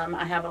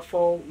 I have a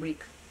full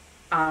week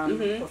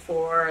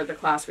before the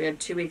class. We had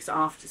 2 weeks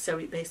off, so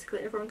basically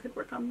everyone could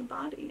work on the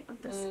body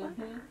of this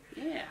sweater.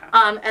 Yeah.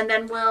 And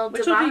then we'll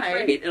Which divide. will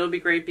be great. It'll be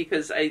great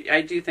because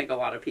I do think a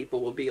lot of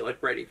people will be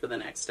like ready for the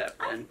next step.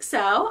 I think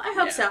so. I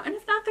hope so. And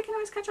if not, they can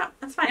always catch up.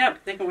 That's fine.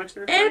 Yep, they can watch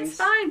the recordings. It's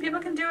fine. People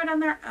can do it on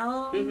their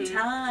own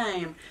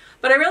time.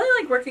 But I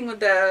really like working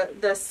with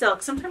the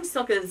silk. Sometimes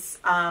silk is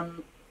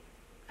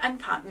and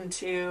cotton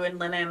too, and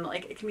linen,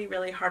 like it can be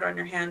really hard on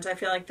your hands. I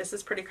feel like this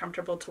is pretty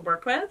comfortable to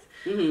work with.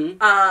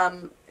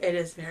 It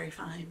is very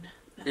fine.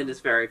 It is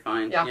very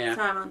fine. Yeah.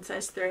 So I'm on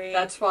size 3.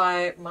 That's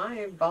why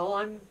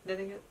I'm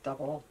knitting it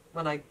double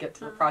when I get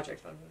to the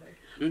project I'm knitting.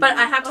 But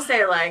I have to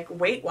say, like,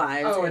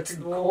 weight-wise, it's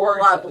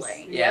gorgeous.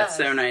 lovely. Yeah, it's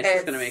so nice.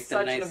 It's going to make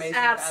them nice.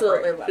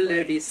 Absolutely lovely.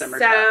 Floaty summer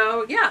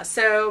top.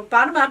 So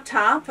bottom up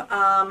top,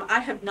 I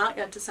have not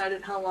yet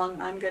decided how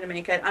long I'm going to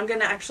make it. I'm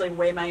going to actually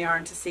weigh my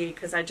yarn to see,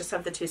 because I just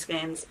have the 2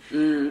 skeins,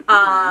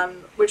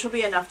 which will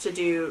be enough to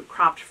do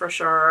cropped for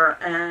sure,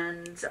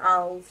 and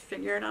I'll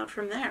figure it out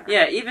from there.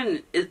 Yeah,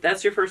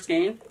 that's your first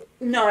skein?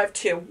 No, I have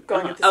 2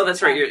 going at the same that's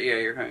time. Right.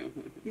 You're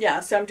going.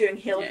 Yeah, so I'm doing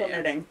helical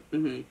knitting.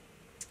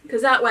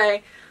 Because that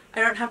way, I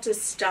don't have to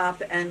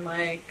stop and,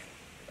 like,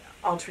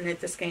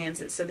 alternate the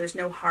skeins, so there's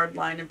no hard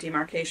line of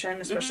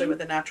demarcation, especially with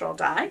a natural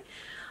dye.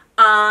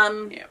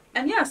 And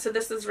so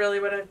this is really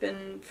what I've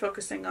been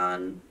focusing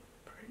on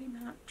pretty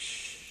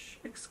much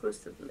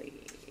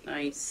exclusively.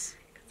 Nice.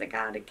 Because I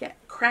gotta get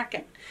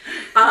cracking.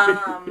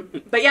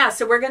 But yeah,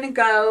 so we're gonna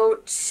go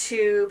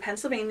to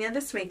Pennsylvania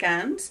this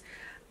weekend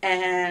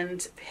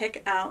and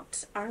pick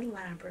out our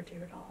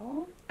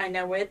Labradoodle. I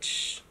know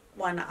which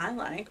one I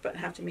like, but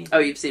have to meet. Oh,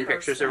 you've seen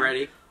pictures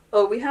already?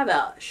 Oh, we have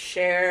a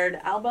shared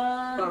album.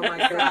 Oh my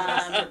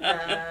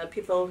goodness. The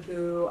people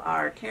who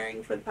are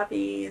caring for the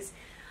puppies.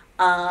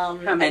 How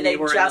many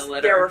were in the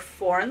litter? There were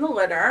 4 in the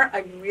litter.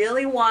 I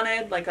really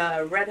wanted like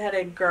a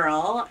redheaded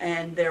girl,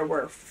 and there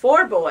were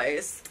 4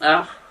 boys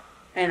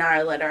in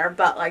our litter,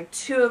 but like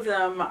 2 of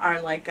them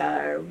are like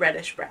a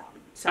reddish brown.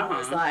 So I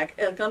was like,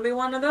 it's gonna be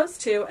one of those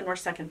 2, and we're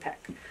second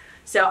pick.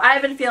 So I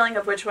have a feeling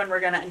of which one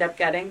we're gonna end up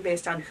getting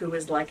based on who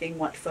is liking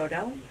what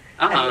photo.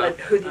 And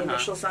who the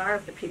initials are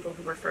of the people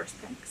who were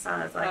first picked. So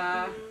I was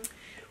like,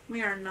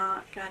 we are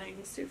not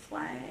getting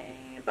souffle,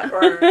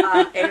 or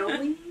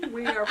aioli.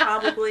 We are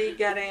probably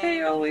getting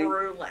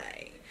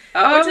brulee.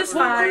 Which is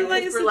fine.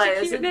 Brulee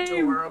is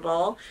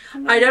adorable.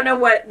 I don't know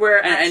what we're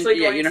actually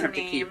going to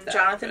name.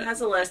 Jonathan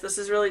has a list. This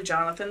is really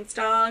Jonathan's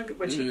dog,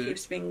 which he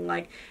keeps being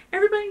like,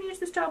 everybody needs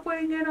to stop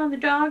weighing in on the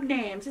dog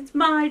names. It's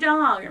my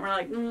dog. And we're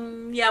like,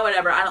 yeah,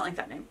 whatever. I don't like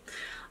that name.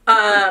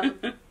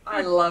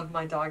 I love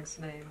my dog's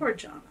name. Poor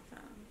Jonathan.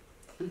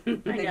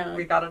 I know.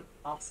 We got an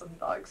awesome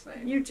dog's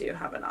name. You do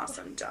have an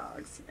awesome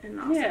dog's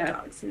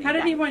name. How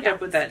did he wind up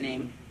with that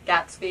name?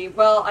 Gatsby.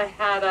 Well, I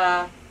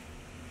had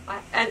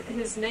and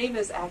his name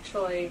is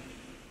actually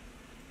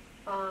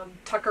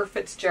Tucker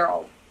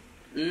Fitzgerald.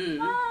 Is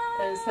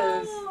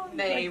his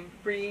name.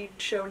 Like breed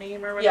show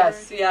name or whatever?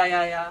 Yes,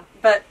 yeah.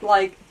 But,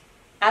 like,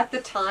 at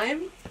the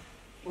time,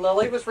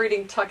 Lily was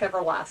reading Tuck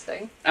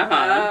Everlasting.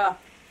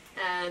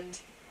 And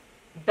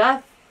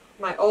Beth,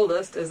 my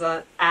oldest, is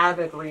an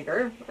avid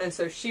reader, and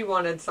so she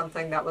wanted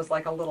something that was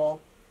like a little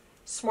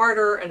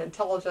smarter and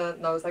intelligent,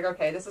 and I was like,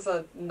 okay, this is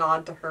a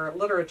nod to her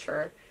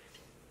literature,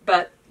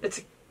 but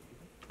it's,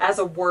 as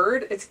a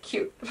word, it's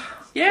cute.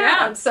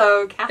 Yeah. And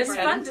so Catherine... It's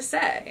fun to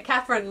say.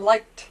 Catherine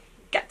liked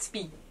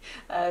Gatsby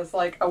as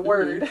like a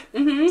word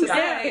to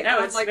say.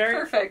 No, it's like very,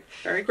 perfect.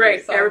 Very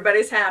great. So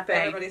Everybody's happy.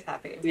 Everybody's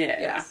happy. Yeah.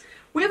 Yes.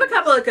 We have a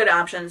couple of good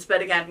options,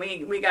 but again,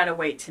 we gotta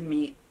wait to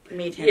meet him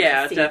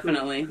to see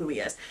definitely. who he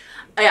is.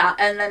 Yeah,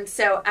 and then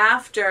so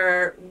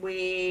after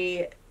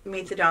we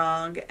meet the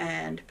dog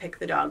and pick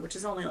the dog, which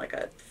is only like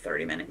a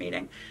 30-minute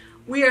meeting,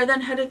 we are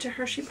then headed to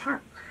Hershey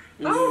Park.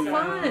 Oh,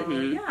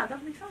 fun. Yeah,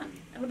 that'll be fun.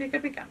 It'll be a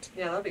good weekend.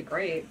 Yeah, that'll be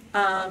great.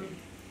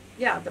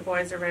 Yeah, the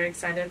boys are very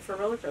excited for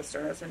roller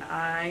coasters, and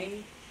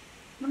I'm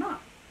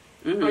not.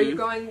 Are you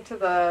going to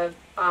the...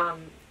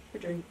 We're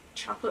doing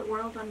Chocolate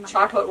World on Monday.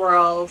 Chocolate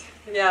World.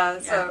 Yeah,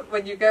 so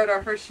when you go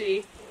to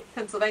Hershey,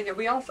 Pennsylvania,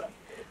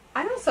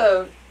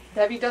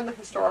 have you done the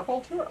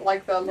historical tour?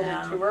 Like the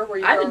little tour where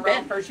you go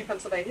around Hershey,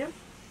 Pennsylvania?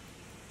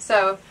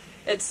 So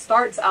it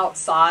starts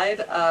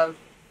outside of,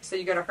 so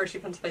you go to Hershey,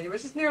 Pennsylvania,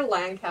 which is near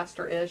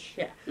Lancaster-ish.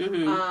 Yeah.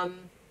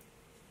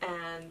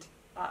 And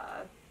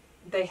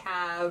they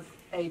have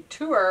a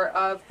tour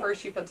of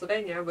Hershey,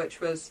 Pennsylvania,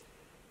 which was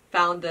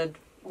founded,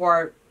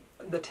 or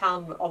the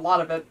town, a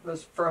lot of it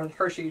was for a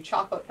Hershey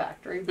chocolate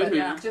factory. But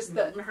just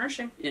the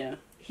Hershey. Yeah.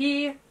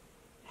 He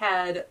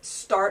had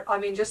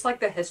just like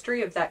the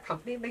history of that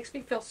company makes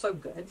me feel so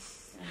good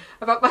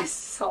about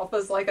myself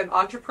as like an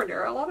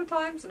entrepreneur a lot of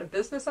times and a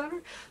business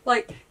owner.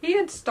 Like, he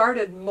had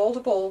started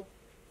multiple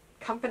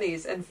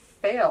companies and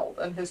failed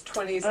in his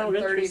 20s and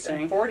 30s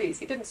and 40s.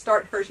 He didn't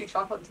start Hershey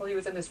Chocolate until he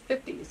was in his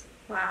 50s.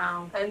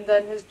 Wow. And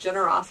then his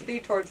generosity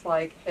towards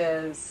like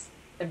his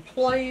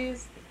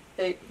employees,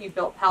 he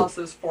built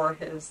houses for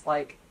his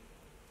like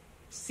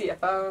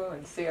CFO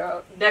and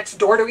CO next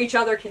door to each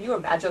other. Can you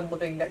imagine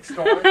living next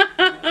door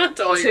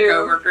to all your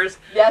coworkers?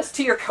 Yes,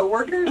 to your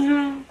coworkers.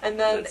 And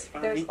then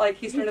there's like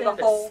he started a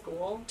whole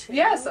school too.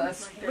 Yes,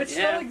 which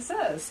still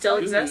exists. Still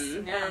exists.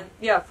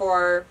 And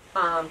for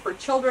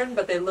children,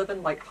 but they live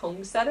in like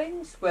home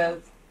settings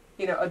with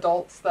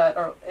adults that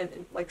are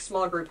in like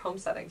small group home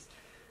settings.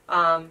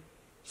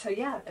 So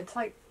yeah,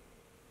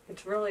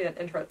 it's really an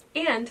interest.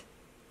 And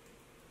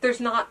there's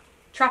not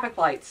traffic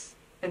lights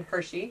in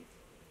Hershey.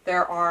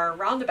 There are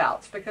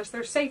roundabouts because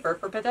they're safer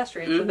for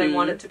pedestrians and they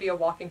want it to be a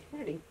walking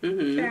community.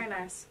 Very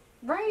nice.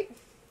 Right?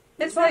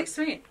 It's like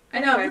sweet. I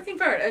know. I'm looking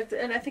forward,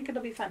 and I think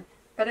it'll be fun.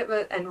 But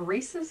and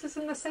Reese's is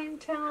in the same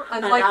town.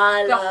 And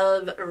I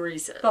love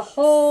Reese's. The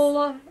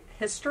whole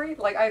history.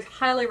 Like, I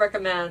highly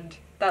recommend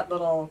that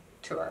little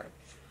tour.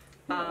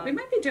 We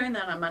might be doing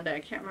that on Monday.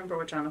 I can't remember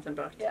what Jonathan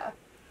booked. Yeah.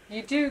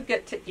 You do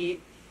get to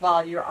eat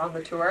while you're on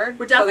the tour.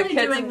 We're definitely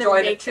doing the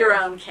make your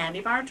own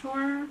candy bar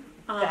tour.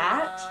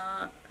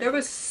 There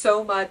was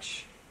so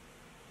much,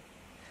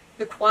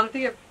 the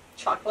quantity of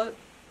chocolate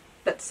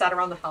that sat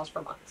around the house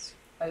for months.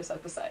 I just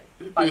have to say,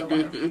 by the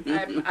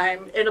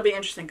way. It'll be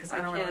interesting because I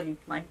don't really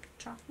like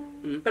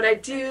chocolate, but I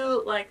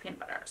do like peanut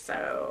butter.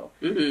 So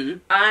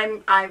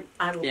I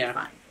will be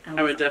fine.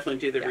 I would definitely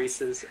do the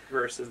Reese's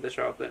versus the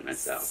chocolate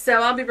myself.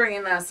 So I'll be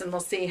bringing this, and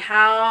we'll see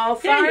how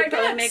far you'll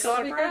probably make a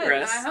lot of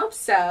progress. I hope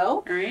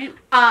so. All right.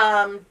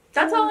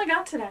 That's all I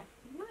got today.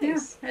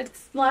 Nice. Yeah,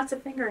 it's lots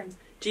of fingering.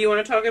 Do you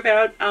want to talk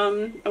about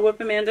a whip,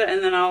 Amanda,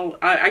 and then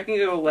I can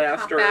go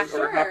last Hop or back,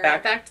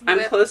 hop back. to the I'm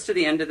whip. close to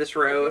the end of this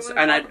row,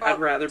 and I'd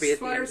rather be at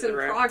the end of Sweaters the in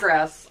row.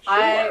 progress. Sure. I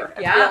am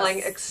Yes. feeling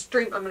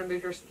extreme. I'm going to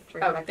move your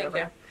drink Oh, back thank over.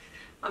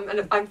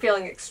 you. I'm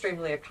feeling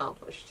extremely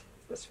accomplished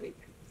this week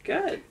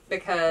Good.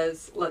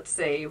 because let's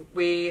see,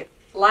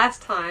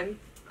 last time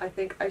I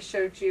think I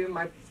showed you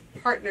my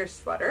partner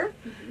sweater,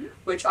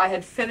 which I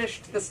had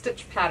finished the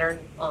stitch pattern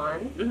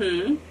on.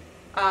 Mm-hmm.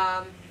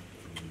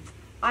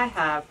 I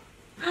have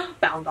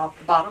bound off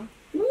the bottom.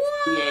 What?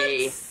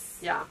 Yay.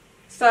 Yeah.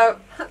 So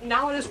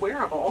now it is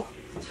wearable.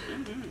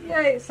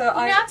 Yay! So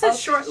That's a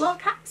short little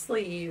cap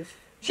sleeve.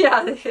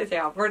 Yeah,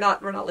 yeah. We're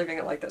not leaving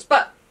it like this,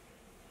 but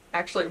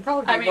actually, it'd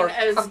probably be I mean, more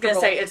I was gonna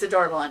comfortable. say it's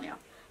adorable on you.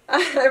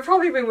 It'd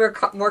probably be more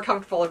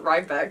comfortable in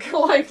Rhinebeck.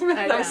 Like with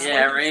I know. those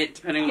Yeah, sleeves. right.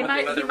 Depending He on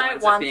might- what the he weather might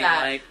winds want up being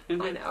that. like. I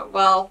Mhm. know.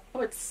 Well,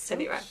 Oh, it's so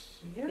anyway.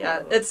 cute.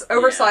 Yeah, it's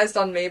oversized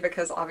on me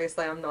because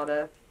obviously I'm not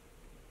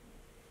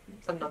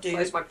Dude.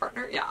 size my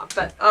partner. Yeah,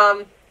 but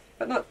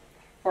not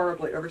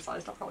horribly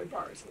oversized. I'll probably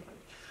borrow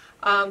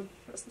sometimes.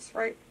 Is this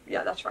right?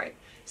 Yeah, that's right.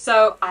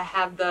 So I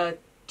have the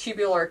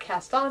tubular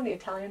cast on, the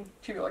Italian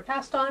tubular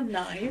cast on,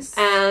 Nice.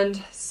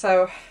 and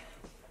so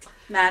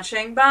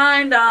Matching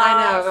bind off.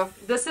 I know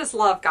this is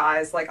love,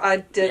 guys. Like I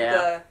did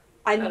Yeah.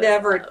 I That is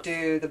never love.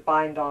 do the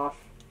bind off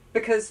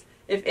because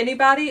if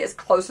anybody is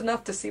close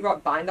enough to see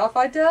what bind off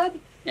I did.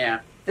 Yeah.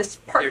 This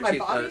part of They're my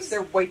too body, close.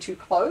 they're way too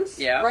close.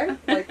 Yeah. Right?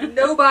 Like,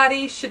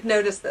 nobody should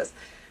notice this.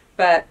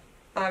 But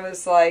I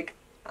was like,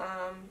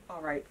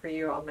 all right, for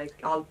you,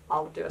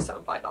 I'll do a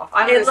sewn bind off.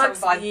 I It do a sewn looks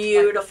bind-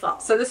 beautiful.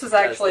 So this is Does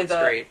actually look the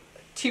great.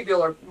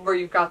 tubular, where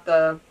you've got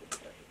the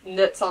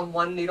knits on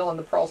one needle and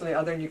the pearls on the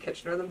other, and you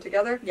Kitchener them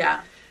together.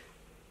 Yeah.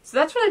 So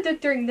that's what I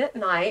did during knit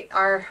night,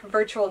 our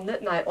virtual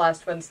knit night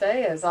last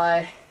Wednesday, is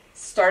I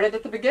started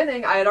at the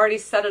beginning. I had already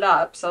set it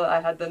up, so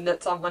I had the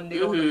knits on one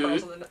needle and the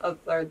pearls on the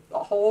other, the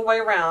whole way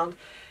around,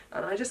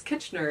 and I just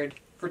Kitchenered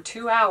for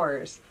 2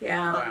 hours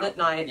Yeah. on knit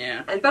night.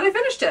 Yeah. But I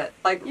finished it.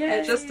 Like,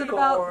 Yay, it just did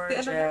about the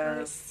end of it.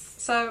 gorgeous.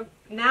 So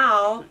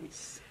now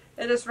Nice.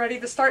 it is ready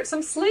to start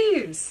some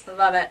sleeves.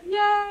 Love it.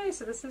 Yay!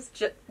 So this is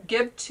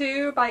Gib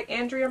 2 by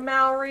Andrea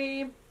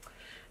Mowry.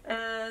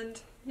 And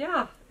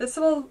yeah, this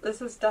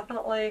is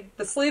definitely,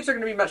 the sleeves are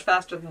going to be much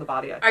faster than the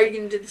body, I think. Are you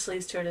going to do the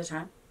sleeves two at a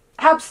time?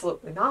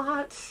 Absolutely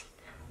not.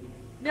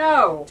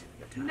 No.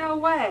 No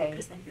way.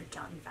 Because then you're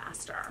done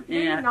faster.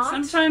 Yeah. not.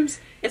 Sometimes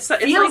it's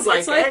Feels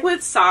like like it.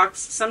 with socks.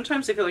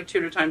 Sometimes I feel like 2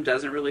 at a time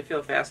doesn't really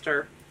feel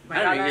faster.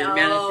 I don't know.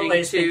 You're always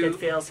managing think it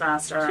feels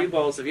faster. 2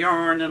 balls of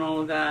yarn and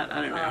all of that.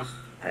 I don't know. Ugh,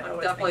 I I'm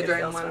always definitely think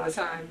it doing feels one at a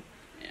faster. time.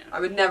 Yeah. I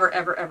would never,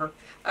 ever, ever.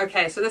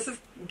 Okay, so this is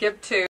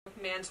Gib 2,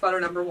 man sweater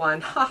number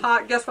 1.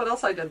 Haha, guess what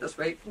else I did this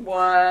week?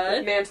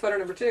 What? Man sweater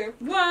number 2.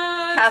 What?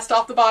 Cast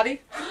off the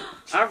body.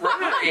 All Oh my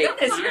right.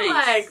 goodness, you're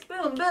Nice. like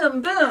boom,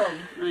 boom, boom.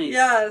 Nice.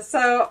 Yeah,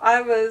 so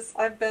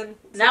I've been,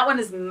 That one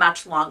is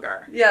much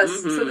longer. yes,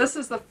 Mhm. so this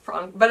is the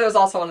front, but it was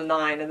also on a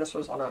 9, and this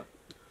was on a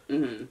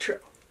Mm-hmm. True.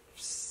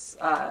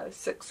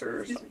 6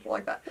 or something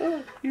like that.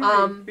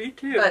 Me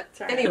too. But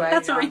Sorry. anyway.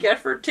 That's what we get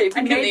for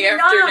taping in made the you yawn.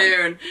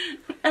 afternoon.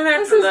 And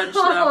This after is, lunch,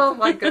 oh though.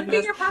 my goodness.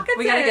 In your pockets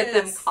We gotta get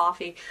them is.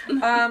 coffee.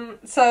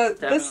 So this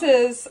Definitely.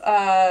 is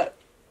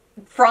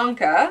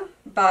Franca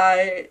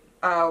by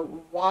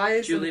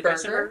Weisenberger. Julie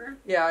Weisenberger?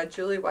 Yeah,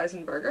 Julie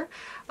Weisenberger.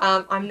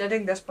 I'm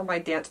knitting this for my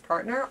dance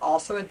partner,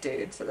 also a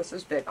dude, so this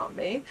is big on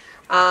me.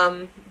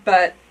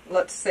 But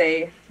let's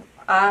see.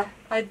 I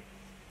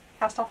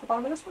cast off the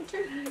bottom of this one too.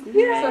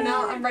 Yay. So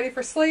now I'm ready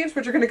for sleeves,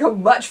 which are going to go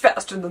much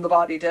faster than the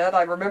body did.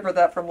 I remember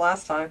that from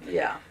last time.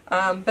 Yeah.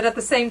 But at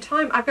the same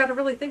time, I've got to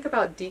really think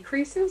about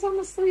decreases on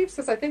the sleeves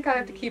because I think I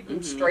have to keep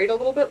them straight a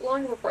little bit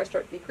longer before I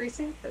start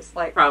decreasing. It's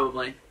like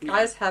Probably.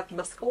 guys have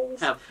muscles.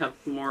 Have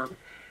more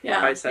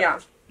Yeah. bicep Yeah.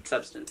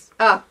 substance.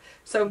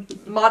 So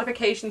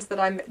modifications that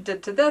I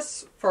did to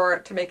this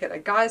to make it a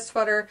guy's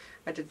sweater.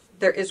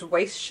 There is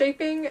waist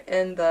shaping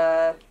in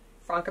the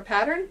Franca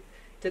pattern.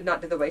 Did not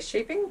do the waist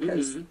shaping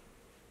because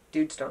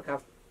dudes don't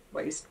have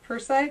waist per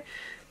se.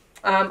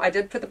 I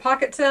did put the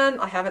pockets in.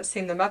 I haven't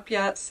seen them up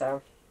yet,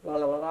 so la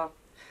la la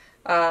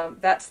la.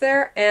 That's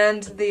there,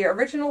 and the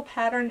original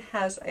pattern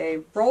has a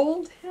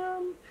rolled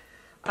hem,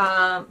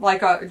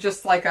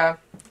 just like a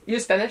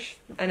use finish,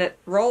 and it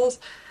rolls.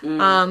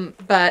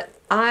 But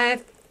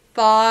I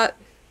thought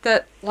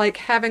that like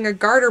having a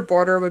garter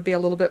border would be a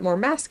little bit more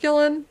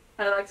masculine.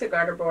 I like the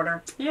garter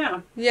border.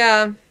 Yeah.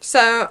 Yeah.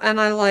 So, and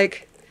I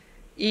like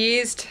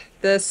eased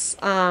this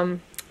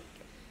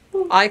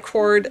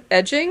I-cord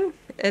edging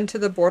into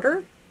the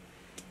border.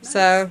 Nice.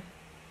 So,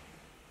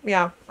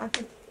 yeah, I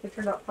think it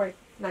turned out quite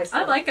nice.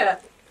 I like it.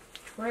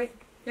 Right.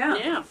 Yeah.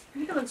 Yeah. I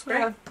think it looks great.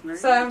 Yeah. Very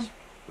So nice.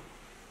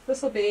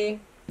 this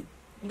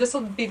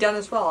will be done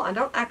as well. I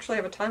don't actually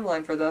have a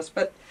timeline for this,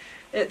 but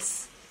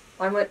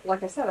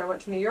like I said, I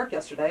went to New York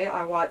yesterday.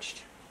 I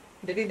watched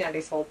Diddy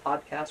Natty's whole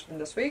podcast from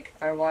this week.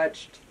 I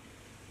watched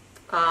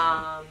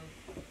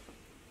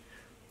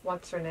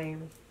what's her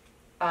name?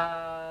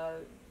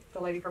 The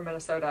lady from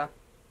Minnesota.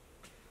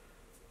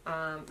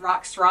 Roxanne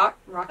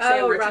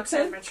Richardson.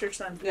 Roxanne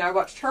Richardson. Yeah, I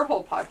watched her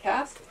whole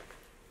podcast.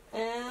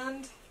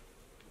 And,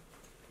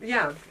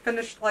 yeah,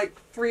 finished like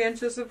 3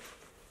 inches of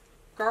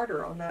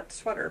garter on that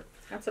sweater.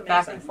 That's amazing.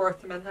 Back and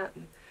forth to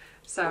Manhattan.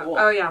 So, Cool.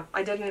 oh yeah,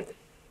 I didn't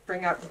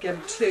bring up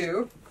Gib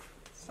 2.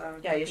 So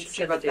Yeah, you should see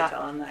share the what detail that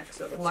on that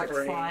because it looks looks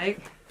great. like.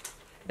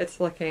 It's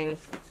looking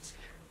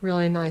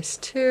really nice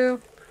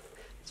too.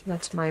 So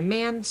that's my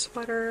man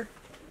sweater.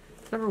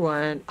 Number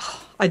 1.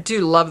 Oh, I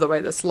do love the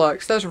way this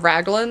looks. Those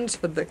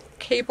raglans with the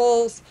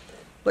cables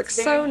look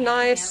so Very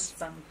nice.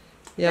 handsome.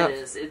 Yeah, It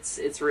is.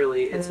 It's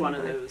really, it's one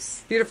of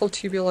those beautiful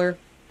tubular.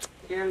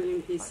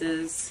 heirloom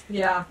pieces.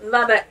 Yeah.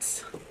 Love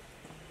it.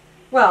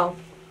 Well,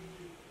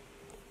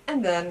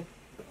 and then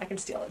I can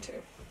steal it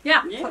too.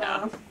 Yeah,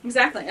 Yeah.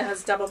 exactly. It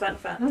has double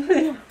benefit. Do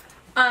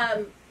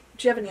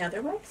you have any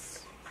other ones?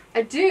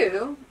 I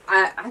do.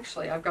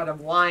 I've got to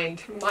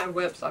wind my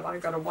whips.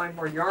 I've got to wind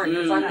more yarn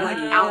because I'm like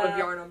out of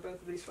yarn on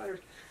both of these sweaters.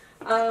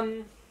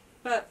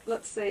 But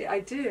let's see. I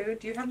do.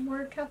 Do you have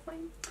more,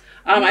 Kathleen?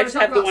 I just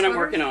have the one I'm sweaters?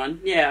 working on.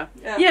 Yeah.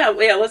 Yeah. Yeah.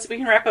 We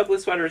can wrap up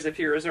with sweaters if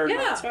yours are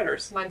not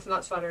sweaters. Mine's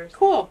not sweaters.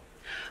 Cool.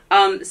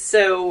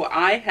 So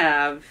I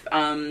have,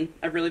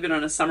 I've really been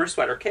on a summer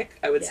sweater kick,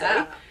 I would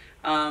say.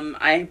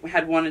 I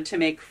had wanted to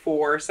make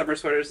 4 summer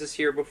sweaters this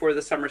year before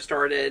the summer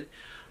started.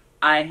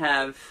 I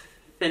have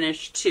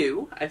finished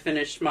 2. I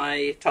finished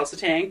my Tulsa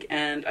tank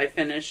and I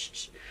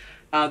finished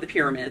the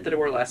pyramid that I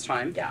wore last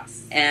time.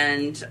 Yes.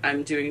 And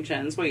I'm doing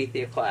Jen's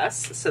Waithia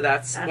class, so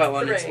that's well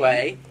on its 3.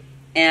 way.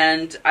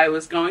 And I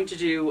was going to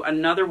do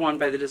another one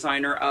by the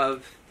designer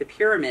of the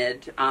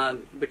pyramid,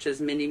 which is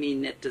Mini Me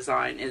Knit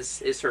Design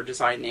is her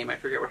design name. I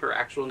forget what her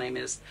actual name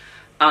is.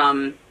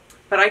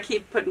 But I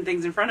keep putting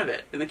things in front of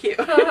it in the queue.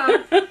 You're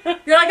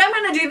like, I'm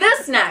going to do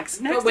this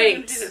next. Next But wait.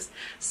 I'm gonna do this.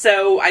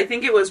 So I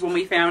think it was when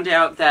we found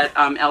out that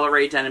Ella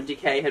Ray Denim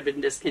Decay had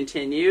been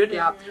discontinued.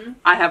 Yeah.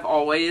 I have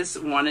always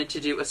wanted to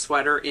do a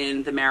sweater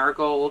in the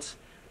marigold,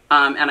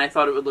 and I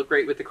thought it would look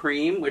great with the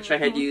cream, which I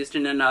had used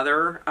in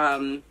another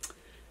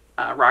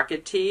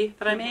rocket tee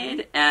that I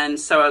made. And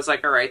so I was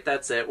like, all right,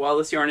 that's it. While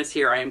this yarn is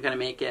here, I am going to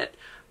make it.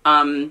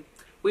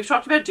 We've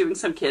talked about doing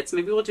some kits.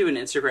 Maybe we'll do an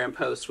Instagram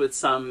post with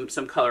some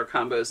color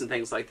combos and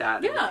things like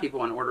that. And if people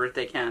want to order it,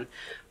 they can.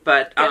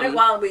 But Get it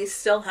while we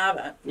still have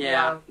it.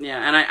 yeah.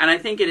 And I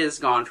think it is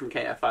gone from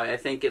KFI. I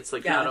think it's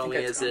like not only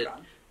is it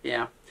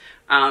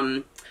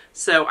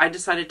so I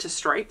decided to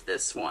stripe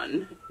this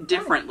one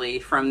differently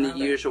from the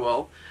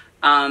usual.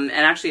 And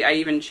actually, I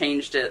even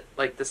changed it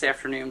like this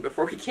afternoon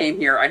before we came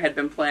here. I had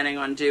been planning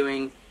on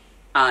doing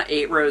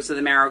 8 rows of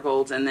the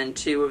marigold and then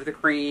 2 of the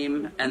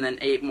cream and then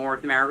 8 more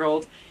of the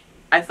marigold.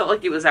 I felt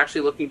like it was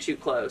actually looking too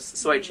close,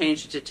 so I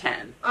changed it to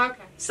 10. Okay.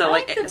 So I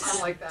like, like the 10.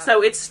 I like that.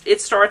 so it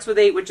starts with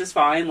 8, which is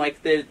fine.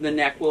 Like the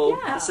neck will.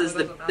 Yeah, this is it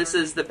doesn't this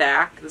matter. is the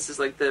back. This is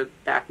like the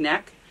back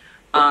neck,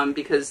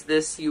 because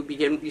this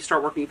you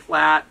start working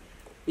flat.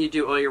 You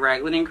do all your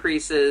raglan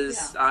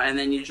increases, and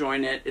then you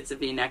join it. It's a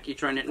V-neck. You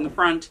join it in the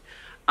front.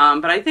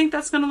 But I think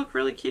that's going to look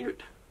really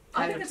cute.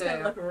 I think it's going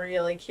to look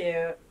really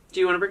cute. Do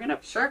you want to bring it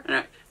up? Sure.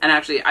 And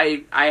actually,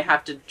 I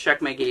have to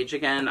check my gauge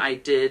again. I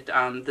did.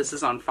 This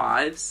is on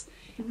 5s,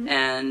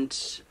 and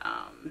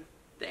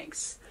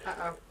thanks.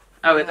 Uh-oh.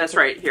 Oh, that's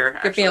right here.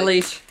 Give me a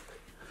leash.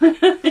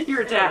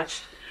 You're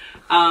attached.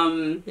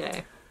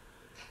 Yay.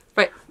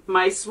 But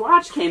My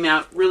swatch came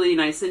out really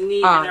nice and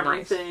neat and nice.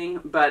 everything,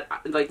 but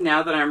like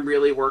now that I'm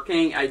really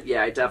working, I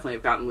definitely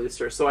have gotten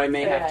looser. So I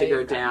may have to go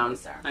you've gotten down.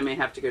 looser. I may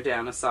have to go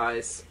down a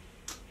size,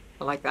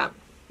 I like that.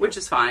 which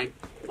is fine.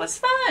 That's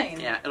fine.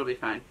 Yeah, it'll be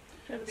fine.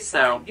 It'll be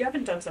So- fine. You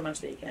haven't done so much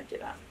that you can't do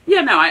that.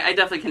 Yeah, no, I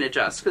definitely can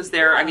adjust because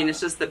I mean,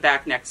 it's just the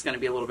back neck's going to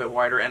be a little bit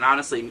wider, and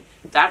honestly,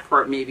 that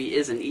part maybe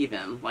isn't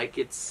even. Like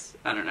it's,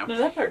 I don't know. No,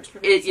 that part's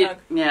pretty snug.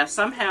 Yeah,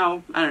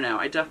 somehow, I don't know.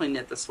 I definitely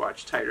knit the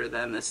swatch tighter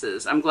than this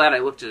is. I'm glad I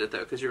looked at it though,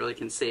 because you really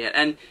can see it.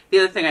 And the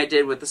other thing I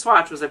did with the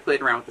swatch was I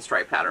played around with the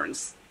stripe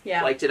patterns.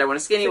 Yeah. Like, did I want a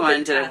skinny It's a one?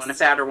 good Did I test. want a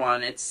fatter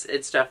one? It's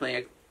definitely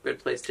a good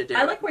place to do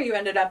I it. like where you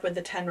ended up with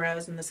the 10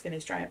 rows and the skinny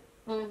stripe.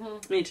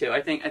 Me too.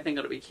 I think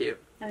it'll be cute.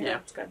 I think Yeah.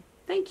 that's good.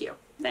 Thank you.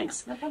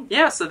 Thanks. No problem.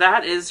 Yeah, so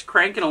that is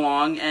cranking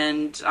along,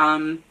 and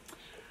I'm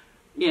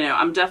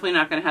definitely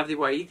not going to have the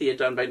Waithia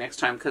done by next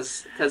time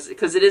because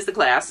it is the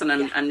class, and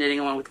I'm knitting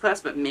along with the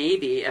class. But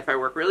maybe if I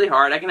work really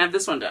hard, I can have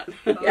this one done.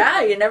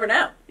 Yeah, you never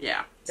know.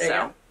 Yeah. There you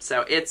go.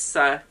 So it's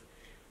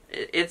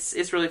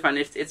really fun.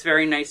 It's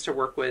very nice to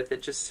work with.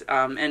 It just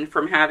and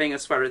from having a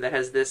sweater that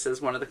has this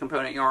as one of the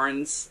component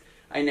yarns,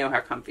 I know how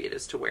comfy it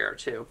is to wear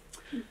too.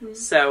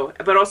 So,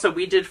 but also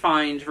we did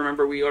find.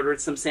 Remember, we ordered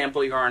some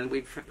sample yarn.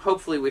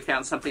 Hopefully we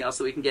found something else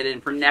that we can get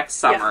in for next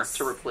summer Yes.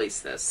 to replace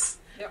this.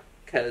 Yep.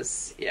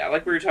 Because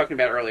like we were talking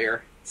about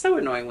earlier, it's so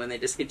annoying when they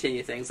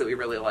discontinue things that we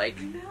really like,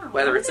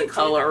 whether Why it's would a they do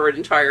color or an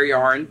entire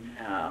yarn.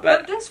 No.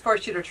 But It does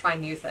force you to try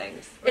new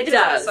things. It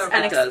does, So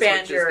and it does,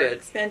 expand which is good.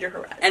 expand your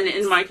horizon. and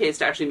in my case,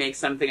 to actually make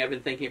something I've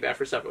been thinking about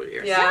for several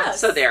years. Yeah. Yes,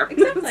 So there.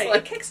 Exactly. It's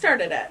like- It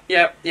kickstarted it.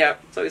 Yep.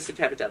 It's always good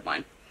to have a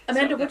deadline.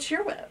 Amanda, So- what's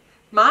your whip?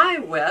 My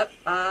whip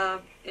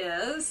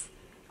is,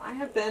 I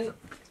have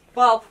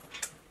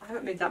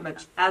haven't made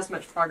as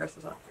much progress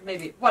as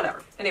maybe,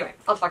 whatever. Anyway,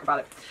 I'll talk about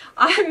it.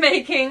 I'm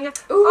making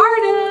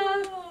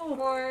artist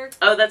for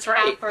that's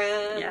right.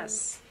 Catherine.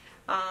 Yes.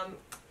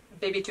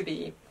 Baby to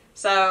be.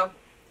 So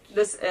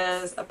this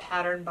is a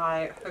pattern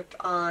by Hooked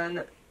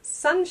on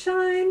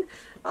Sunshine.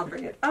 I'll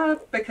bring it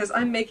up because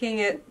I'm making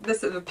it.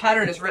 The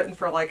pattern is written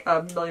for like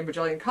a million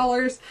bajillion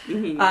colors,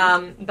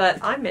 but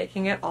I'm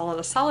making it all in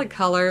a solid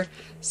color,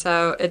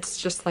 so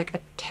it's just like a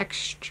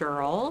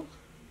textural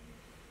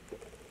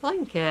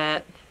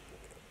blanket.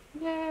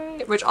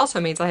 Yay! Which also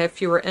means I have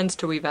fewer ends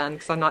to weave in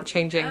because I'm not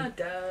changing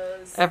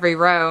every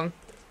row.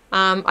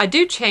 I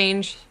do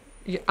change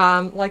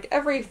like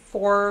every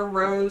 4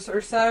 rows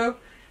or so.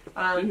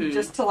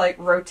 Just to like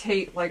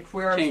rotate like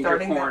where I'm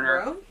starting that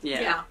row.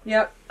 Yeah.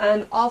 Yep.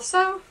 And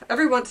also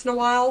every once in a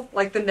while,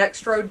 like the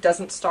next row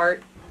doesn't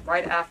start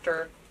right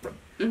after.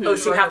 Oh,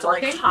 so you have to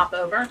like hop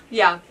over.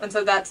 Yeah. And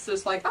so that's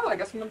just like, oh, I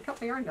guess I'm gonna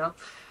cut my yarn now.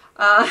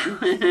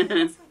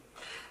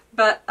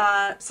 But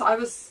so I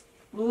was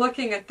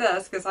looking at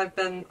this because I've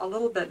been a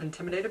little bit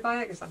intimidated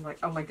by it because I'm like,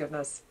 oh my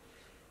goodness,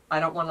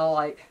 I don't want to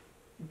like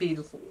be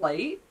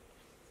late.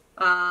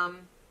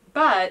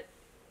 But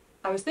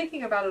I was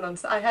thinking about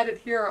it I had it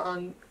here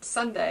on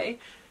Sunday,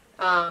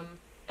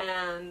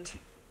 and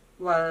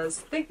was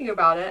thinking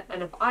about it,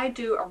 and if I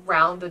do a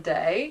round a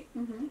day,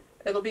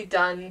 it'll be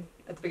done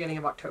at the beginning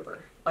of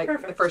October, like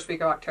the first week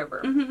of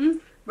October,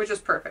 which is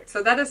perfect.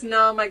 So that is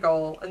now my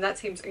goal, and that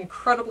seems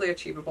incredibly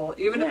achievable.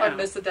 Even if I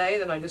miss a day,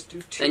 then I just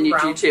do 2 rounds. Then you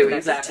do 2, Two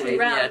exactly.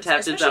 rounds. Yeah, to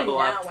have to double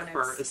up when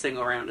for a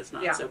single round is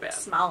not so bad.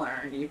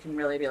 Smaller, you can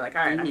really be like,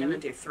 all right, I'm going to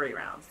do 3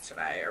 rounds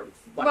today, or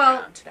 1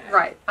 round today.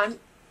 Right. I'm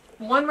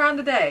 1 round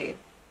a day.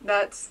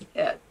 That's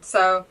it.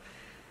 So,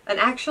 and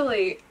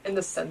actually in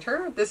the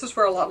center, this is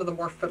where a lot of the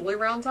more fiddly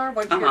rounds are.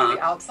 Once you get to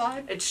the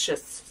outside,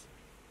 it's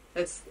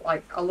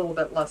like a little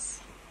bit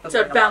less.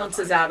 So it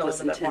balances out a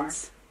little bit more.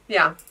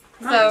 Yeah.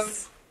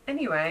 Nice. So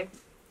anyway,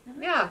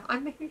 yeah,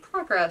 I'm making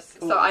progress.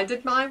 Cool. So I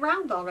did my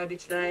round already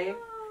today.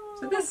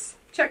 So this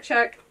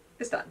check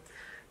is done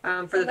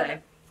for the day.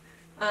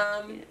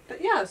 But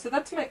yeah, so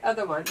that's my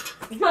other one.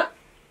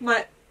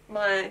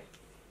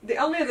 The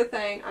only other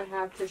thing I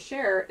have to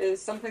share is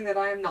something that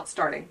I am not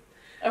starting.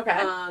 Okay.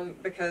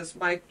 Because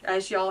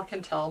as y'all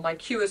can tell, my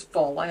queue is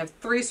full. I have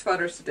 3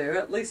 sweaters to do.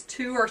 At least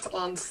 2 are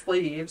on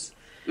sleeves.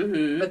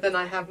 But then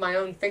I have my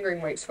own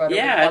fingering weight sweater.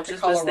 Yeah, I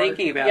just was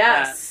thinking about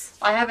that.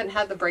 I haven't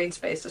had the brain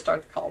space to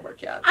start the color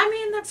work yet. I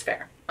mean, that's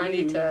fair. I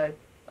need to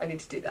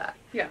do that.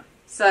 Yeah.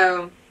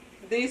 So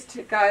these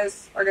 2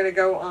 guys are going to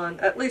go on.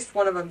 At least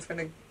one of them's going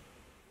to.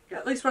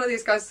 At least one of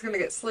these guys is going to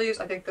get sleeves.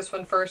 I think this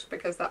one first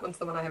because that one's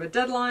the one I have a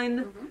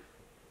deadline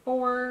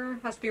for.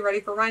 Has to be ready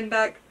for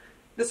Rhinebeck.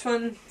 This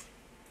one,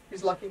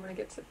 he's lucky when he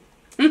gets it.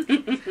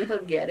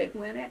 He'll get it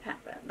when it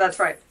happens. That's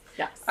right.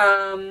 Yes.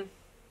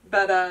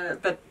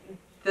 But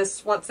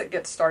this, once it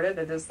gets started,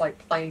 it is like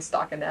plain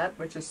stockinette,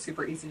 which is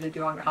super easy to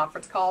do on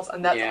conference calls,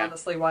 and that's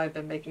honestly why I've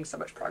been making so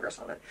much progress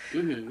on it.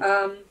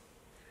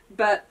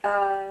 But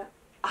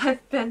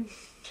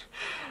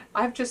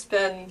I've just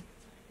been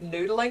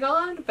noodling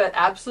on, but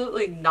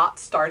absolutely not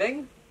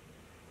starting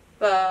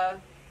the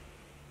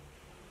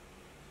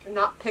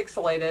not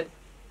pixelated,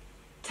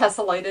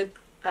 tessellated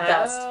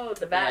vest. Oh,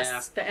 the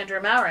vest. The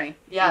Andrew Mowry.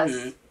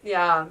 Yes.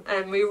 Yeah.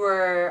 And we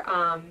were,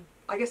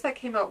 I guess that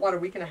came out, what, a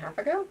week and a half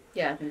ago?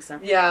 Yeah, I think so.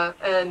 Yeah.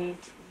 And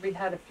we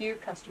had a few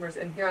customers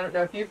in here. I don't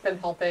know if you've been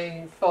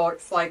helping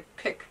folks, like,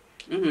 pick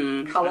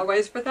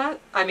colorways for that.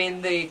 I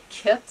mean, the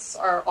kits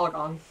are all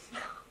gone.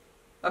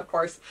 Of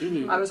course.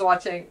 I was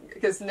watching,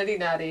 because Nitty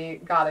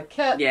Natty got a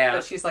kit,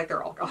 but she's like,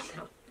 they're all gone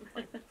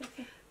now.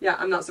 Yeah,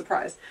 I'm not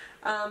surprised.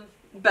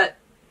 But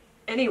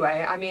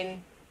anyway, I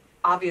mean,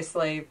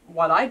 obviously,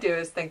 what I do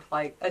is think,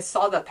 like, I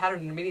saw that pattern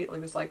and immediately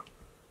was like,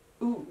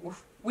 ooh,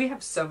 we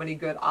have so many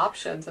good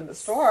options in the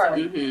store,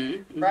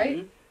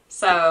 right?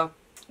 So,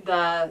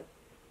 the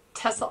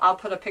tessel, I'll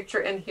put a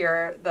picture in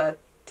here, the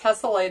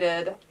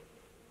tessellated,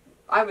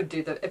 I would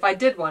do if I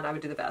did one, I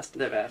would do the vest.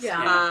 The vest,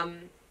 yeah.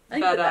 I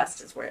think the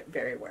vest is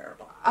very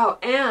wearable. Oh,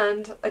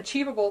 and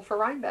achievable for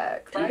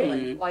Rhinebeck,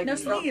 right? Like no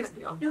sleeves.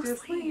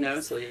 No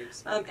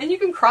sleeves. And you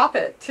can crop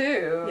it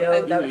too.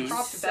 Yo, that would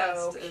cropped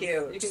so vest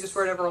cute. You can just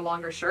wear it over a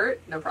longer shirt,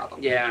 no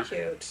problem. Yeah,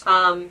 cute.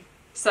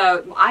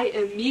 So I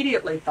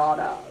immediately thought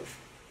of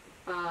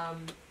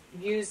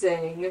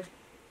using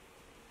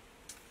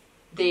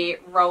the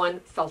Rowan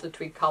Felted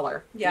Tweed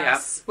color.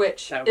 Yes,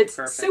 which it's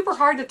super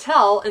hard to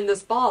tell in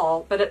this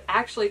ball, but it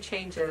actually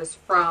changes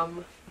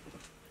from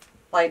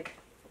like.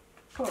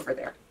 Go over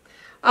there.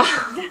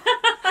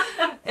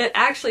 It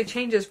actually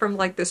changes from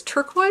like this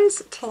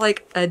turquoise to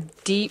like a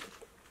deep,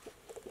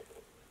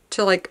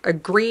 to like a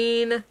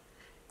green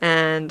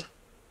and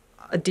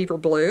a deeper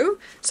blue.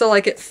 So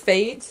like it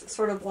fades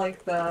sort of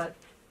like the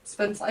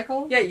spin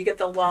cycle. Yeah, you get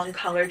the long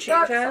color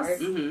changes.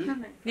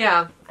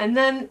 Yeah, and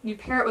then you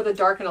pair it with a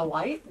dark and a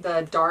light.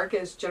 The dark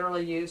is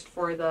generally used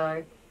for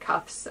the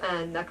cuffs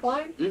and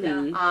neckline.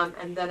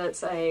 And then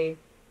it's a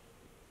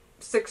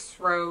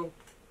 6-row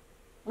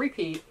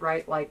repeat,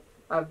 right? Like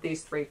of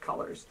these 3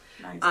 colors.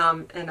 Nice.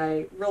 In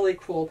a really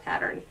cool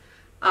pattern.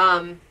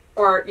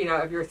 Or, you know,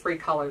 of your 3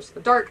 colors, a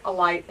dark, a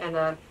light, and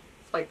a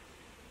like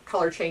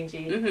color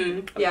changing.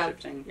 Mm-hmm. Yeah.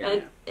 Shifting. Yeah.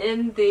 And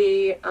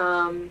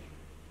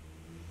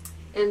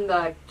in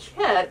the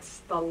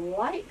kits, the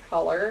light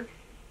color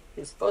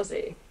is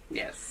fuzzy.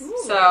 Yes. Ooh.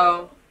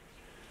 So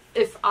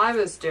if I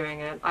was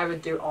doing it, I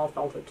would do all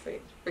felted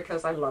tweed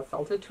because I love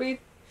felted tweed.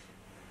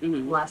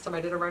 Mm-hmm. Last time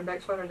I did a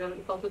rhineback sweater, I did it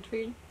in felted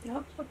tweed.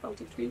 Yep, I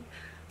felted tweed.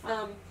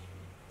 But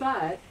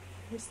I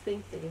was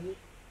thinking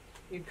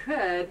you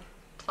could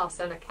toss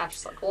in a cash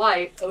silk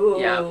light. Oh,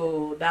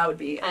 Yeah. that would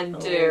be And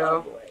do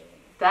lovely.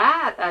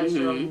 that as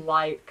your Mhm.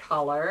 light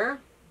color,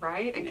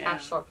 right? And Yeah.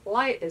 cash silk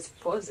light is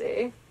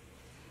fuzzy.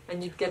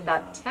 And you'd get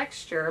that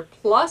texture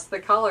plus the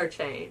color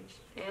change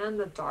and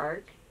the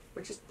dark,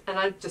 which is, and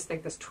I just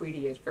think this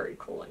tweedy is very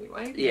cool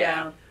anyway.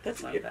 Yeah.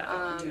 That's Love beautiful.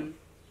 that.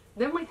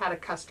 Then we had a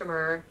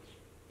customer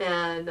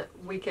and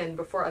weekend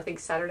before, I think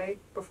Saturday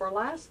before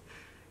last,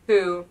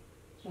 who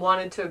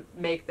wanted to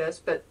make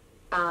this, but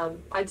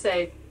I'd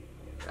say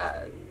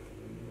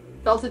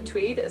felted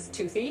tweed is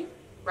toothy,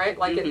 right?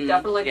 Like it Mhm,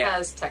 definitely yeah.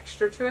 has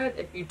texture to it.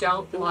 If you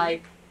don't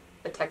like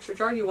a texture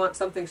jar, you want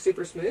something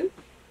super smooth.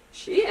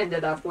 She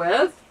ended up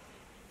with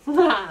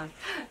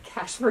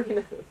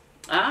cashmere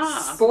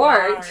Ah.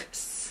 sport,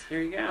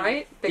 There you go.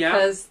 right? Yeah.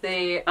 Because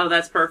the Oh,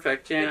 that's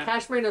perfect. the Yeah.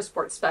 cashmere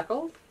sport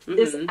speckled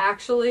is Mhm.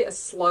 actually a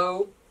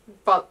slow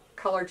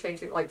color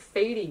changing, like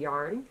fadey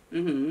yarn.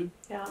 Mm-hmm.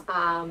 Yeah.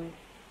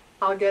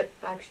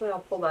 I'll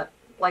pull that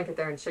blanket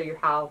there and show you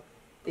how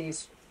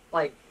these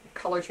like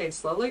color change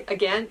slowly.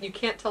 Again, you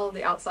can't tell on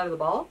the outside of the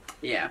ball,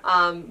 Yeah.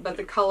 but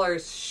the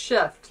colors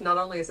shift. Not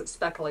only is it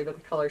speckly, but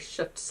the colors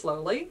shift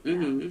slowly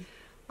Mm-hmm.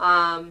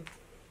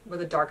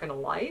 with a dark and a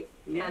light.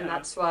 Yeah. And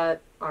that's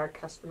what our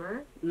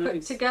customer put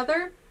Nice.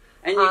 together.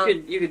 And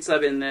you could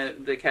sub in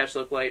the cash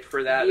look light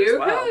for that You as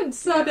well. could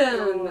sub in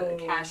Ooh.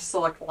 cash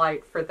silk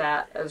light for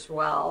that as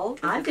well.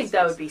 I think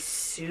that would be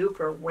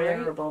super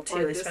wearable Right. too,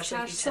 Or this especially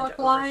if cash you silk tend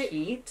to light.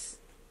 overheat.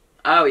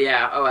 Oh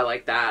yeah. Oh, I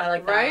like that. I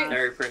like that. Right?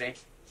 Very pretty.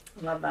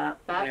 Love that.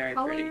 That Very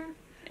color. pretty.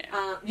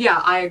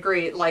 Yeah, I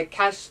agree. Like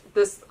cash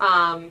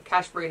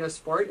merino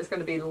sport is going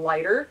to be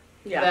lighter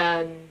Yeah.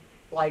 than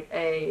like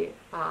a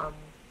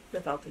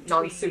Without the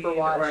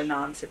non-superwash. or a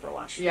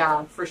non-superwash.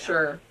 yeah, for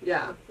sure.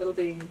 Yeah, it'll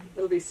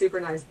be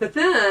super nice. But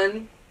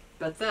then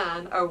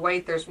oh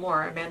wait, there's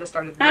more. Amanda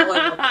started really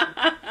looking.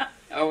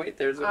 Oh wait,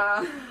 there's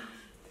a.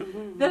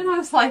 Then I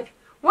was like,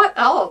 what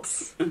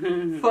else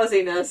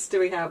fuzziness do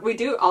we have? We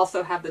do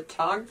also have the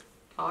tog,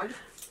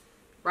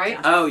 right?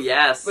 Yeah. Oh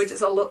yes. Which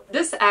is a little.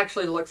 This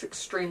actually looks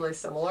extremely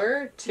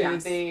similar to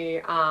Yes. the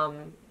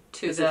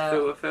Is it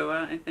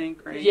fua, I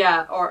think, right?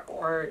 yeah,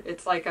 or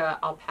it's like a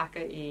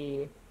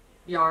alpaca-y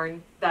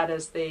yarn that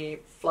is the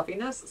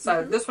fluffiness.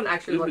 So this one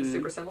actually looks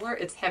super similar.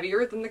 It's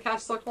heavier than the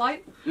cash silk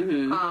light,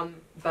 Mm-hmm.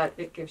 but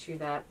it gives you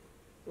that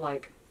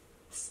like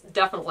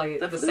definitely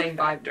The the fluff same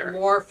factor. vibe,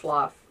 more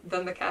fluff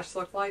than the cash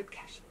silk light.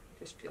 Cash silk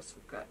just feels so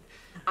good.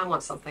 I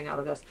want something out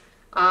of this.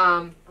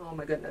 Oh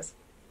my goodness!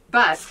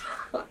 But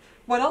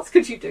what else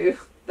could you do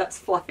that's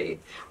fluffy?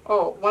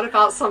 Oh, what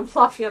about some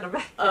fluffy anime?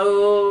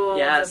 Oh,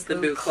 Yes, the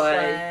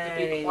boucle.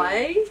 The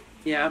play.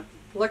 Yeah.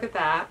 Look at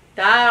that.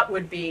 That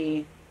would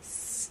be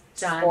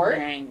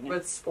stunning.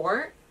 With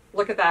sport.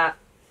 Look at that.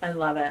 I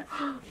love it.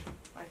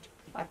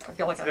 I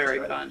feel like It's I very have to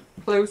do it. fun.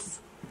 Close.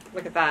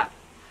 Look at that.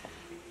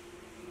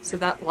 So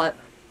that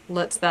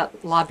lets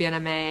that La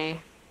Bien-Aimée,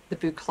 the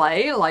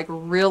boucle, like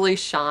really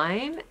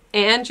shine.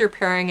 And you're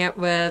pairing it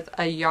with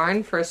a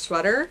yarn for a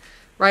sweater,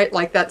 right?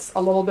 Like that's a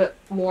little bit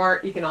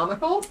more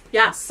economical.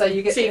 Yes. So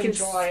you get to can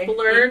enjoy.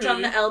 splurge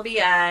on the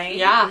LBA.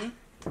 Yeah.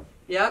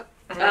 Yep.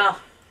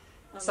 Oh,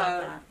 I So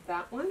love that.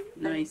 that one.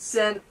 Nice.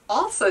 And then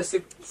also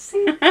see,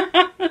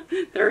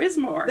 There is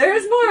more.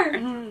 there's more.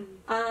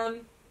 Mhm.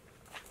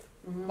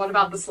 What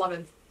about this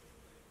lemon?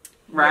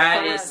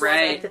 Right, Yes.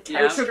 right. The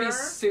Yeah. Which would be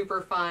Texture.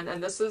 super fun,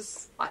 and this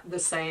is the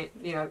same.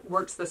 You know,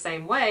 works the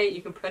same way.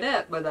 You can put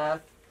it with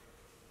a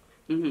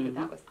Mhm.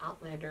 that with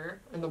Outlander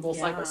and the wool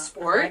Yeah, cycle I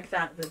sport, like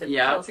that. The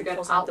Yeah. It's a good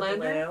pulls out the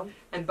Outlander. blue.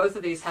 and both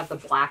of these have the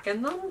black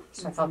in them.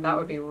 So I thought that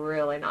would be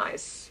really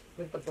nice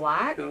with the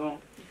black.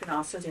 Cool. You can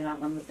also do that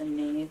one with the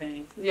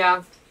navy.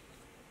 Yeah.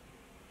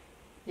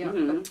 Yeah.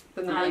 Mhm.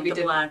 But then the I like navy the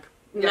did. black.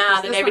 Yeah, Nah, 'cause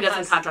the this navy one doesn't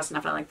has- contrast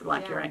enough. I like the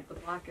black. Yeah, You're right. the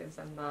black is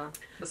in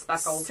the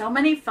speckled. So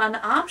many fun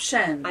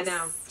options. I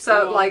know.